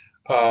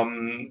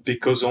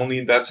 Because only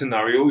in that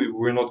scenario,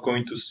 we're not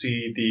going to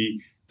see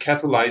the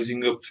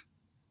catalyzing of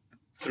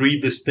three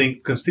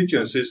distinct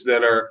constituencies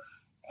that are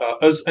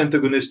as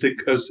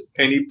antagonistic as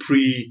any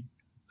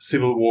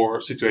pre-Civil War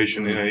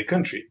situation in any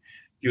country.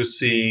 You're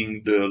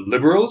seeing the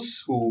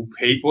liberals who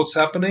hate what's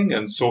happening,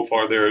 and so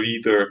far they're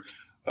either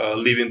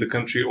leaving the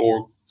country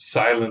or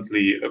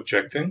silently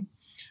objecting.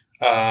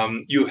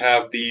 You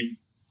have the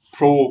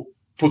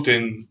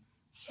pro-Putin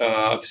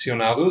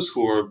aficionados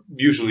who are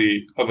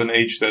usually of an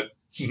age that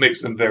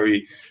makes them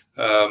very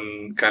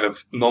kind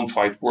of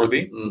non-fight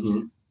worthy.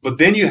 But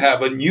then you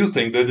have a new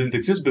thing that didn't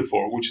exist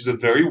before, which is a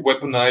very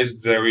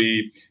weaponized,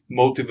 very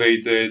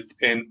motivated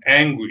and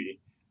angry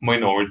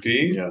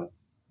minority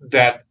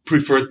that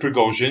preferred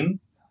Prigozhin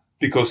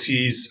because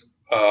he's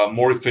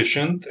more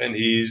efficient and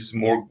he's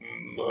more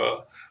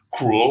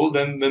cruel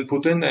than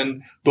Putin.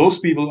 And those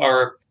people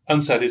are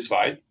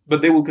unsatisfied,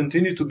 but they will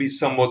continue to be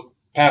somewhat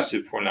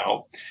passive for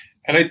now.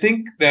 And I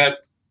think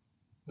that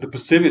the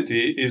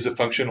passivity is a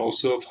function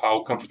also of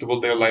how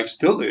comfortable their life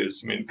still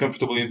is. I mean,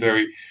 comfortable in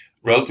very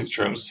relative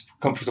terms,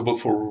 comfortable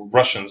for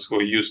Russians who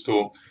are used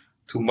to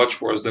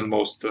much worse than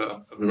most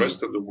of the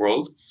rest of the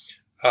world.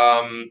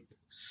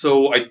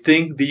 So I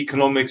think the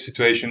economic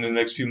situation in the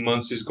next few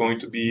months is going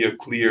to be a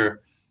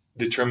clear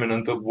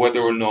determinant of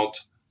whether or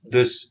not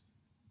this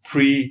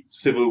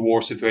pre-Civil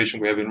War situation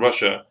we have in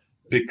Russia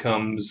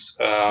becomes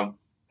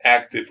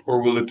active,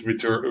 or will it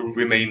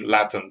remain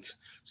latent?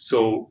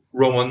 So,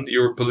 Roman,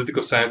 you're a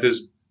political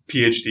scientist,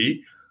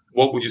 PhD.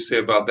 What would you say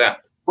about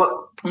that?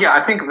 Well, yeah,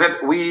 I think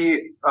that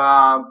we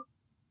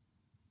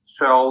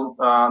shall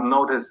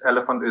notice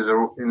elephant is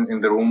in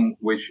the room,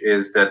 which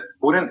is that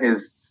Putin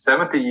is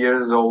 70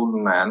 years old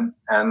man,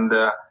 and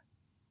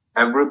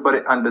everybody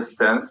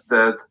understands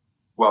that,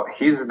 well,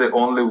 he's the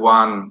only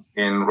one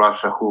in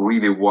Russia who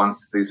really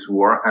wants this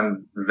war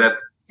and that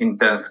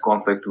intense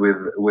conflict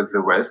with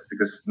the West,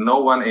 because no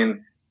one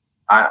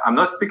I'm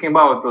not speaking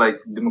about like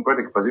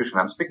democratic position.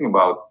 I'm speaking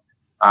about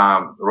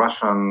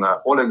Russian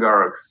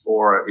oligarchs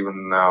or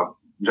even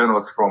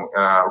generals from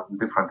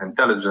different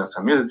intelligence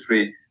or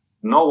military.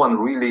 No one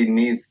really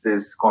needs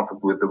this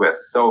conflict with the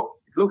West. So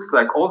it looks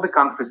like all the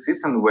country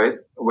sits and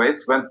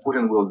waits when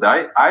Putin will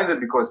die, either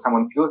because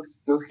someone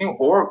kills him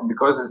or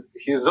because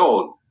he's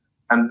old.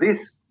 And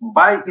this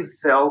by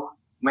itself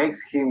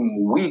makes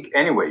him weak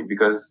anyway,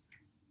 because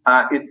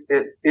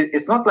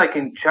it's not like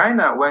in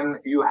China when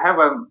you have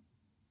a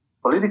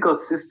political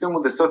system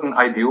with a certain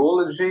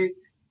ideology,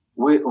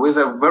 with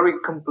a very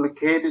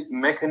complicated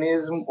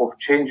mechanism of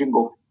changing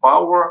of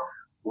power,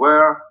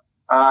 where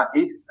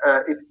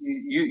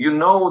you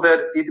know that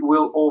it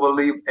will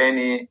overlive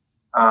any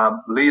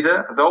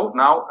leader. Though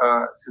now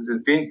Xi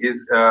Jinping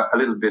is a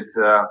little bit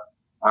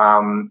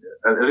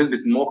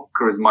more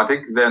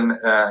charismatic than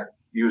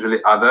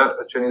usually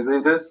other Chinese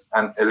leaders,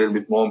 and a little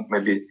bit more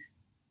maybe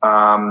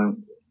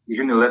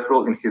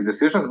unilateral in his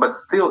decisions. But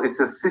still, it's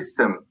a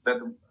system that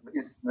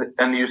is,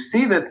 and you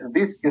see that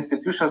these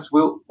institutions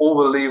will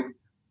overlive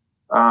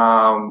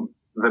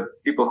the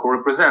people who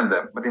represent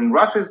them. But in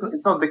Russia,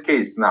 it's not the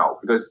case now,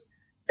 because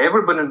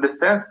everybody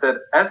understands that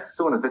as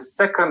soon as the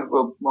second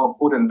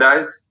Putin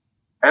dies,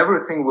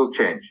 everything will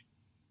change,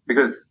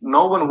 because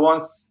no one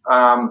wants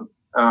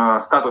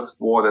status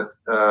quo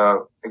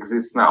that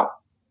exists now.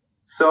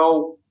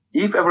 So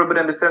if everybody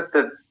understands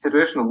that the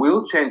situation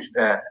will change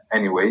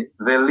anyway,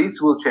 the elites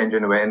will change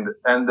anyway,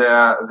 and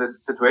the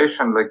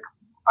situation, like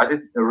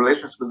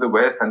relations with the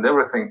West and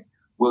everything,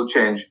 will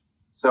change.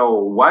 So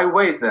why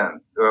wait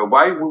then?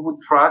 Why we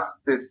would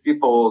trust these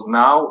people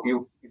now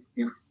if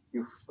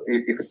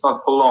it's not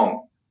for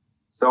long?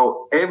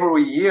 So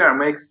every year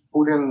makes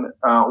Putin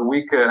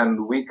weaker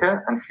and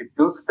weaker, and he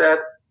feels that.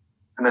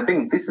 And I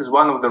think this is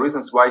one of the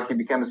reasons why he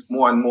becomes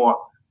more and more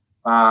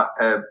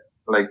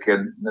like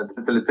a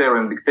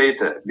totalitarian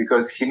dictator,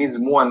 because he needs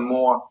more and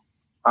more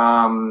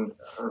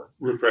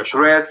repression,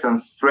 threats and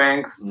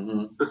strength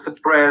to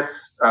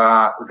suppress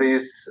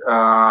this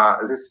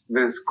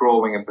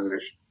growing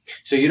opposition.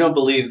 So you don't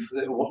believe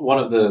one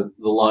of the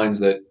lines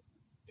that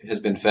has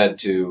been fed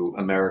to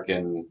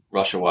American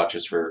Russia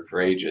watchers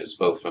for ages,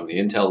 both from the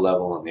intel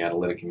level and the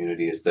analytic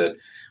community, is that,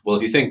 well,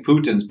 if you think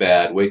Putin's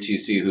bad, wait till you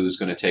see who's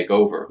going to take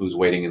over, who's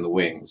waiting in the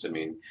wings. I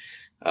mean,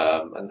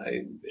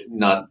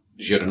 not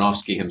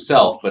Zhirinovsky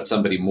himself, but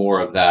somebody more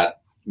of that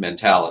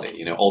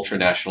mentality,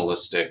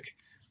 ultra-nationalistic,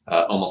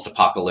 almost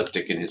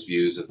apocalyptic in his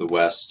views of the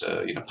West.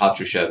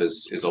 Patrushev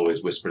is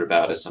always whispered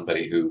about as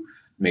somebody who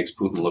makes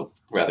Putin look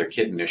rather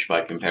kittenish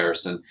by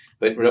comparison.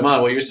 But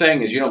Roman, what you're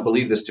saying is you don't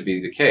believe this to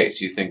be the case.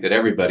 You think that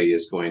everybody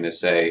is going to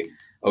say,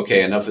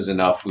 okay, enough is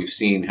enough. We've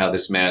seen how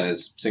this man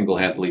has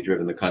single-handedly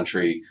driven the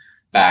country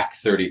back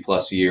 30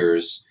 plus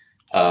years.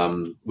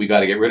 We got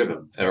to get rid of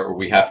him, or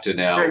we have to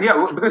now.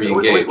 Because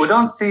we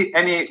don't see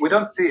any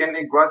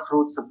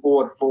grassroots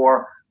support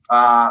for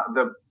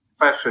the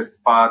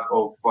fascist part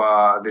of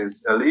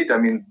this elite. I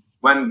mean,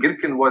 when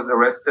Girkin was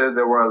arrested,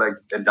 there were like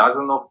a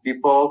dozen of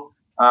people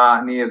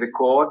near the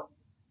court.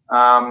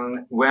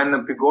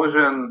 When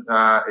Prigozhin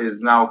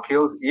is now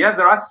killed,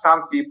 there are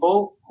some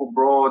people who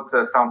brought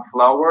some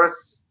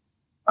flowers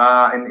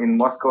in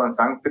Moscow and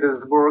St.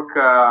 Petersburg,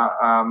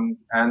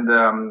 and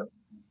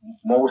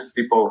most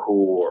people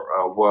who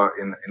were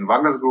in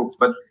Wagner's group.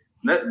 But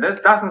that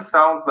doesn't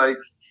sound like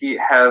he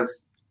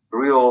has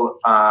real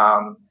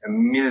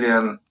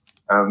millions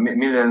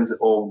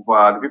of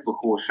the people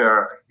who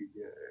share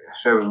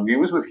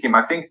views with him.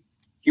 I think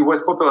he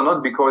was popular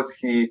not because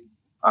he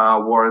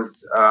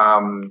was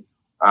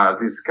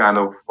this kind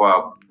of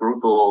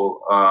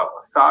brutal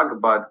thug,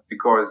 but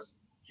because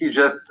he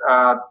just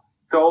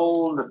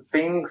told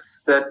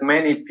things that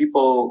many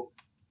people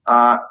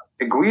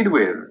agreed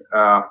with,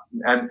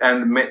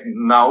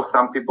 now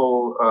some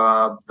people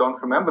don't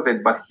remember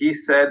that, but he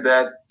said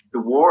that the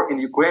war in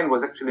Ukraine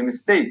was actually a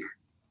mistake,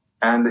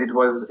 and it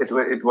was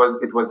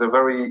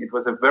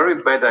a very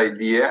bad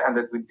idea, and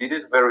that we did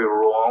it very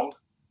wrong,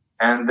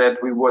 and that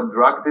we were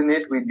drugged in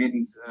it. We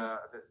didn't,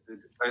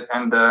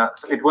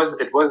 so it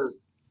was,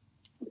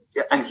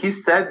 and he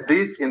said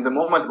this in the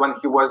moment when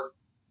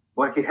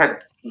he had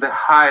the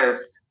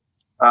highest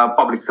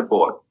public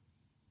support.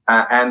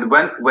 And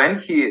when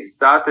he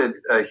started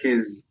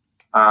his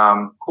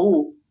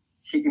coup,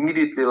 he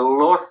immediately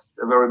lost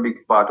a very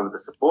big part of the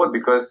support,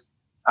 because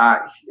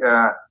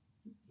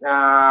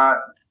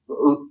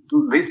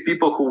these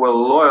people who were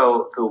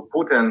loyal to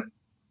Putin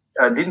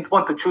didn't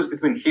want to choose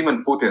between him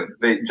and Putin.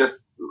 They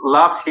just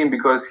loved him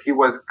because he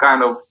was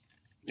kind of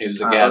he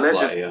was a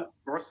gadfly,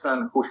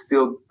 person who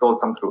still told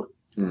some truth.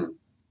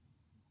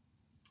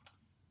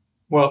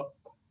 Well,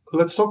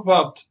 let's talk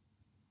about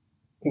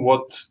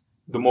what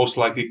the most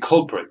likely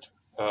culprit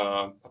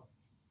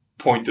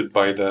pointed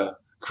by the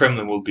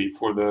Kremlin will be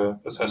for the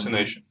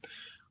assassination.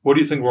 What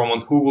do you think,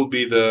 Roman? Who will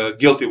be the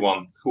guilty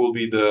one? Who will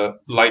be the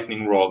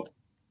lightning rod?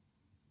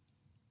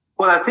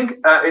 Well, I think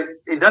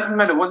it doesn't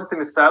matter was it a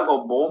missile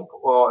or bomb,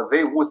 or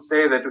they would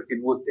say that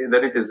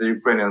it is a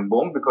Ukrainian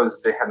bomb,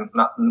 because they had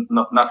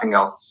nothing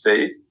else to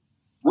say,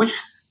 which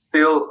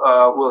still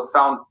will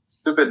sound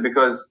stupid,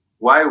 because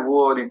why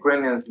would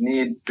Ukrainians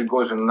need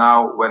Prigozhin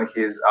now when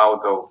he's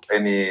out of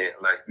any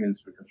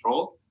military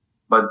control?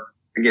 But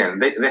again,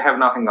 they have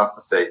nothing else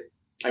to say.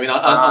 I mean,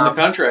 on the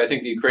contrary, I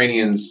think the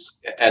Ukrainians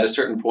at a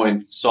certain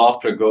point saw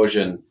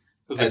Prigozhin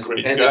as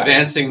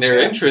advancing their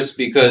interests,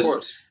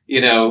 because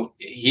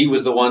he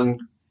was the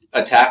one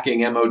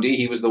attacking MOD.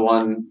 He was the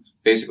one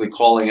basically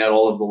calling out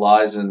all of the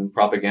lies and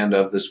propaganda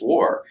of this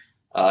war.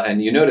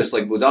 And you notice,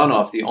 like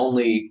Budanov, the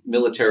only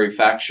military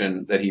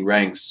faction that he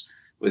ranks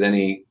with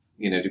any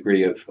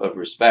degree of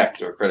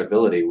respect or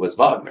credibility was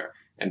Wagner.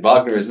 And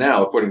Wagner is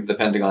now, according to the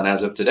Pentagon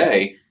as of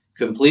today,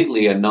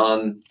 completely a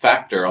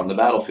non-factor on the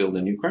battlefield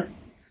in Ukraine.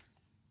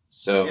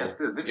 So yes,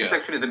 this is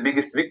actually the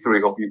biggest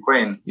victory of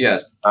Ukraine.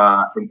 Yes,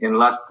 in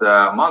last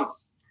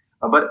months.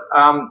 But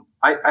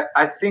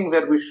I think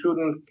that we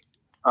shouldn't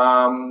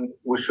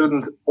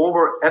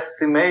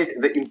overestimate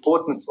the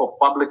importance of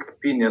public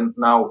opinion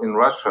now in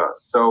Russia.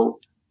 So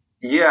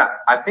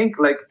I think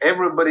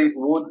everybody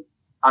would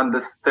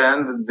understand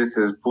that this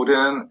is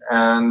Putin,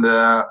 and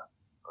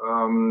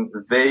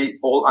they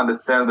all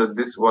understand that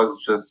this was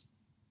just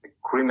a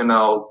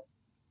criminal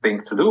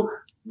thing to do.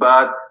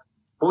 But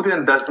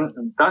Putin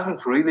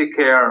doesn't really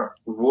care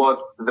what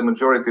the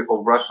majority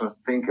of Russians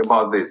think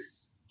about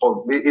this.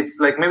 It's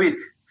maybe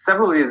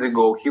several years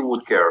ago he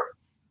would care,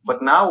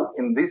 but now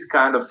in this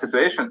kind of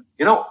situation,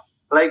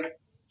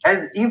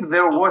 as if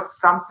there was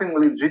something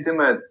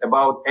legitimate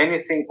about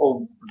anything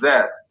of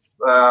that.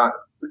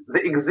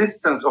 The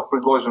existence of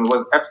Prigozhin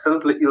was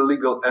absolutely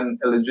illegal and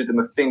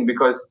illegitimate thing,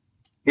 because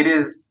it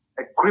is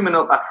a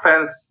criminal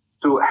offense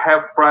to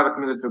have private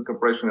military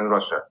cooperation in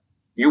Russia.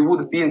 You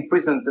would be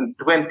imprisoned in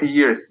 20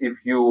 years if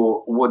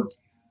you would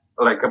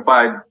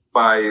abide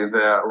by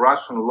the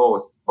Russian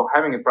laws of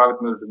having a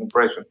private military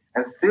cooperation.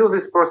 And still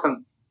this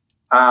person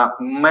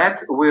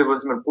met with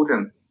Vladimir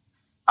Putin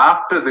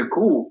after the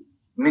coup,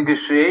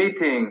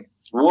 negotiating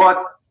what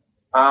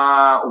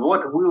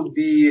will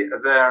be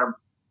their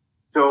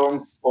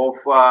terms of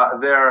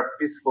their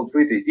peaceful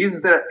treaty.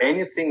 Is there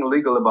anything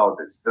legal about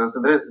this?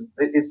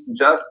 It's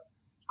just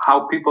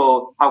how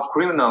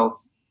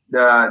criminals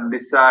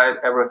decide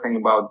everything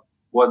about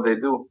what they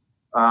do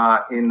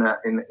in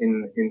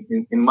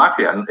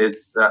mafia, and it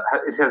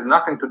has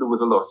nothing to do with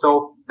the law.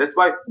 So that's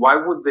why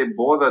would they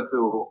bother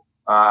to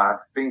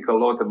think a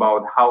lot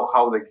about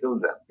how they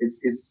killed them?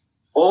 It's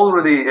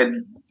already a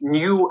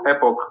new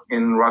epoch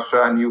in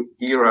Russia, a new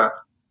era,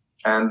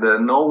 and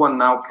no one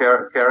now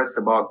cares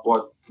about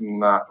what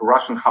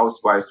Russian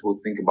housewives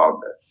would think about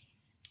that.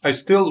 I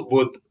still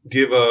would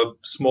give a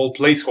small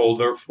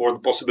placeholder for the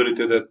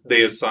possibility that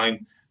they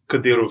assign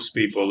Kadyrov's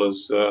people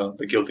as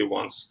the guilty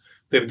ones.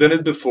 They've done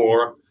it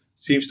before.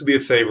 Seems to be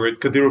a favorite.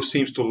 Kadyrov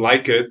seems to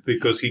like it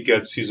because he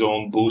gets his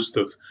own boost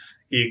of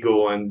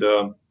ego and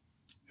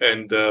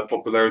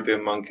popularity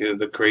among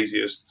the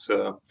craziest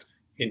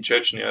in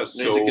Chechnya.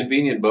 So it's a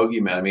convenient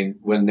bogeyman. I mean,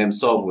 when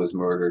Nemtsov was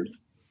murdered,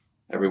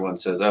 everyone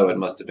says, "Oh, it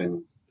must have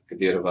been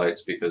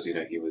Kadyrovites because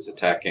he was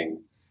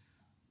attacking."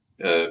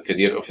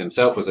 Kadyrov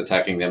himself was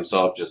attacking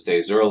Nemtsov just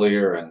days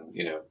earlier, and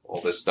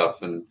all this stuff.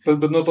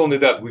 But not only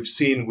that,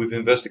 we've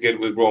investigated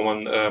with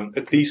Roman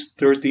at least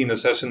 13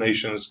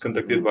 assassinations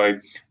conducted by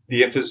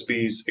the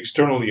FSB's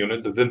external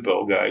unit, the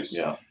Vimpel guys,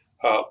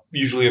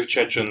 usually of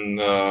Chechen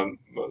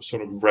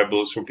sort of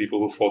rebels or people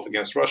who fought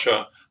against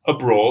Russia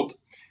abroad,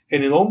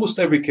 and in almost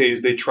every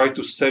case they try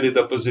to set it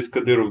up as if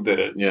Kadyrov did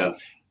it. Yeah,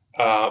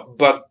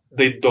 but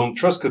they don't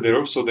trust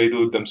Kadyrov, so they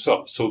do it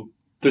themselves. So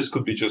this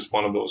could be just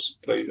one of those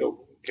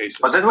cases.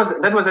 But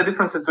that was a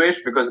different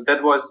situation, because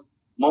that was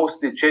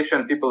mostly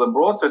Chechen people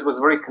abroad, so it was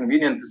very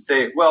convenient to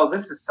say, well,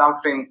 this is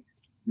something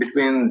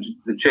between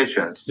the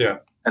Chechens. Yeah.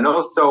 And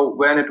also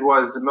when it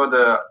was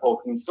murder of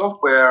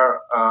software,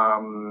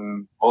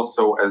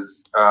 also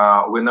as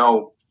we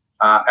know,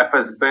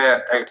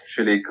 FSB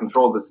actually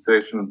controlled the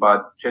situation,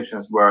 but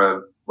Chechens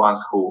were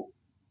ones who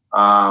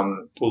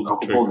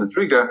pulled the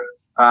trigger.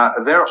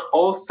 There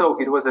also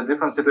it was a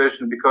different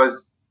situation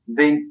because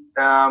they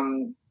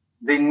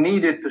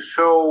needed to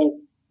show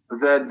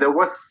that there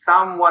was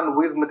someone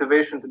with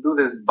motivation to do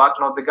this, but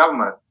not the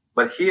government.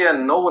 But here,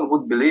 no one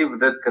would believe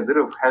that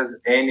Kadyrov has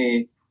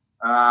any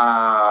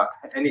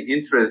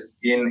interest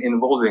in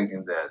involving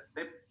in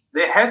that.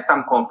 They had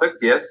some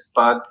conflict, yes,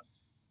 but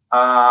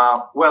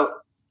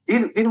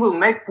it will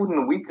make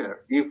Putin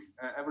weaker if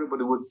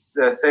everybody would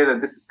say that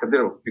this is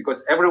Kadyrov,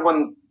 because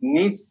everyone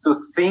needs to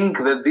think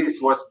that this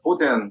was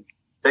Putin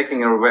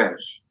taking a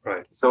revenge.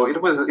 Right. So it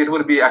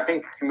would be, I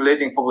think,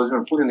 humiliating for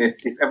Vladimir Putin if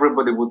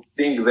everybody would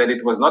think that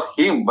it was not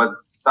him, but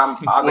some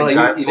other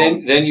guy.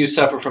 Then you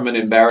suffer from an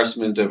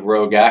embarrassment of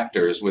rogue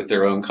actors with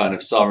their own kind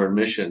of sovereign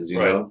missions. You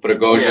know,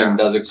 Prigozhin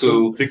does a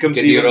coup,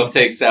 Kadyrov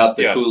takes out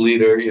the coup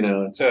leader. You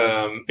know,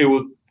 it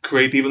would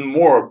create even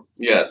more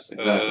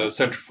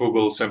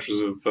centrifugal centers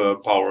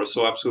of power.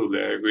 So absolutely,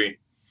 I agree.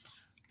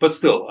 But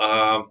still,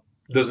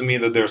 doesn't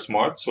mean that they're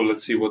smart. So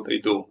let's see what they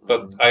do.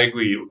 But I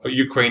agree,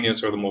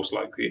 Ukrainians are the most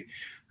likely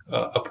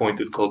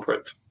appointed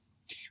culprit,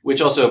 which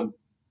also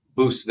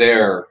boosts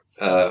their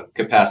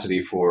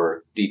capacity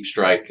for deep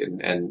strike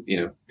and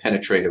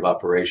penetrative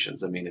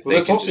operations. I mean, if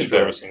that's also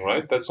embarrassing,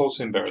 right? That's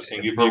also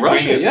embarrassing. If for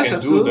Russia, yes,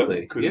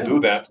 absolutely, couldn't do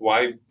that.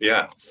 Why?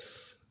 Yeah.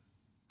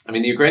 I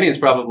mean, the Ukrainians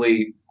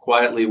probably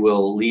quietly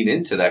will lean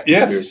into that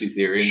conspiracy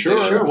theory and say,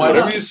 sure, why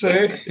whatever not? You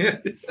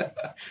say.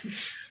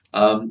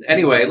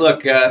 Anyway,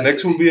 look.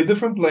 Next will be a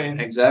different plane.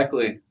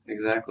 Exactly.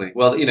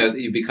 Well,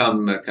 you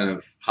become kind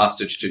of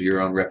hostage to your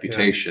own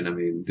reputation. I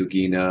mean,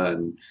 Dugina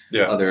and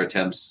other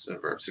attempts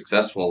or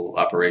successful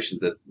operations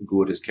that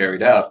Good has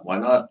carried out. Why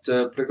not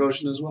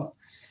Prigozhin as well?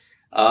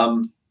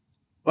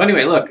 Well,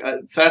 anyway, look,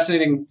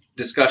 fascinating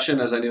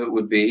discussion as I knew it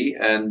would be.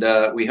 And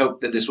we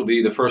hope that this will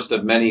be the first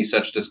of many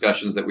such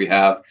discussions that we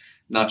have,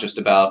 not just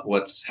about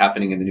what's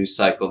happening in the news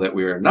cycle that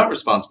we are not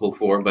responsible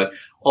for, but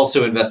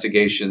also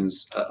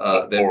investigations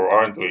or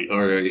aren't we?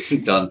 Or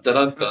dun.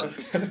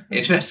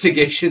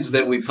 Investigations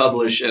that we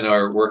publish and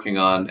are working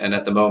on. And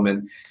at the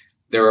moment,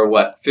 there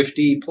are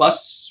 50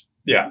 plus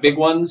big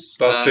ones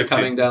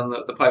coming down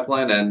the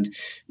pipeline. And,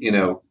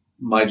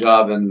 my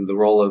job and the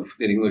role of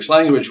the English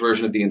language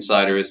version of The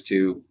Insider is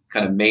to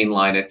kind of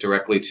mainline it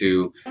directly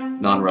to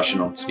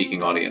non-Russian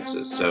speaking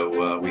audiences.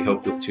 So we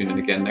hope you'll tune in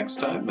again next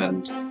time.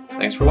 And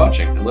thanks for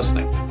watching and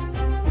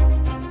listening.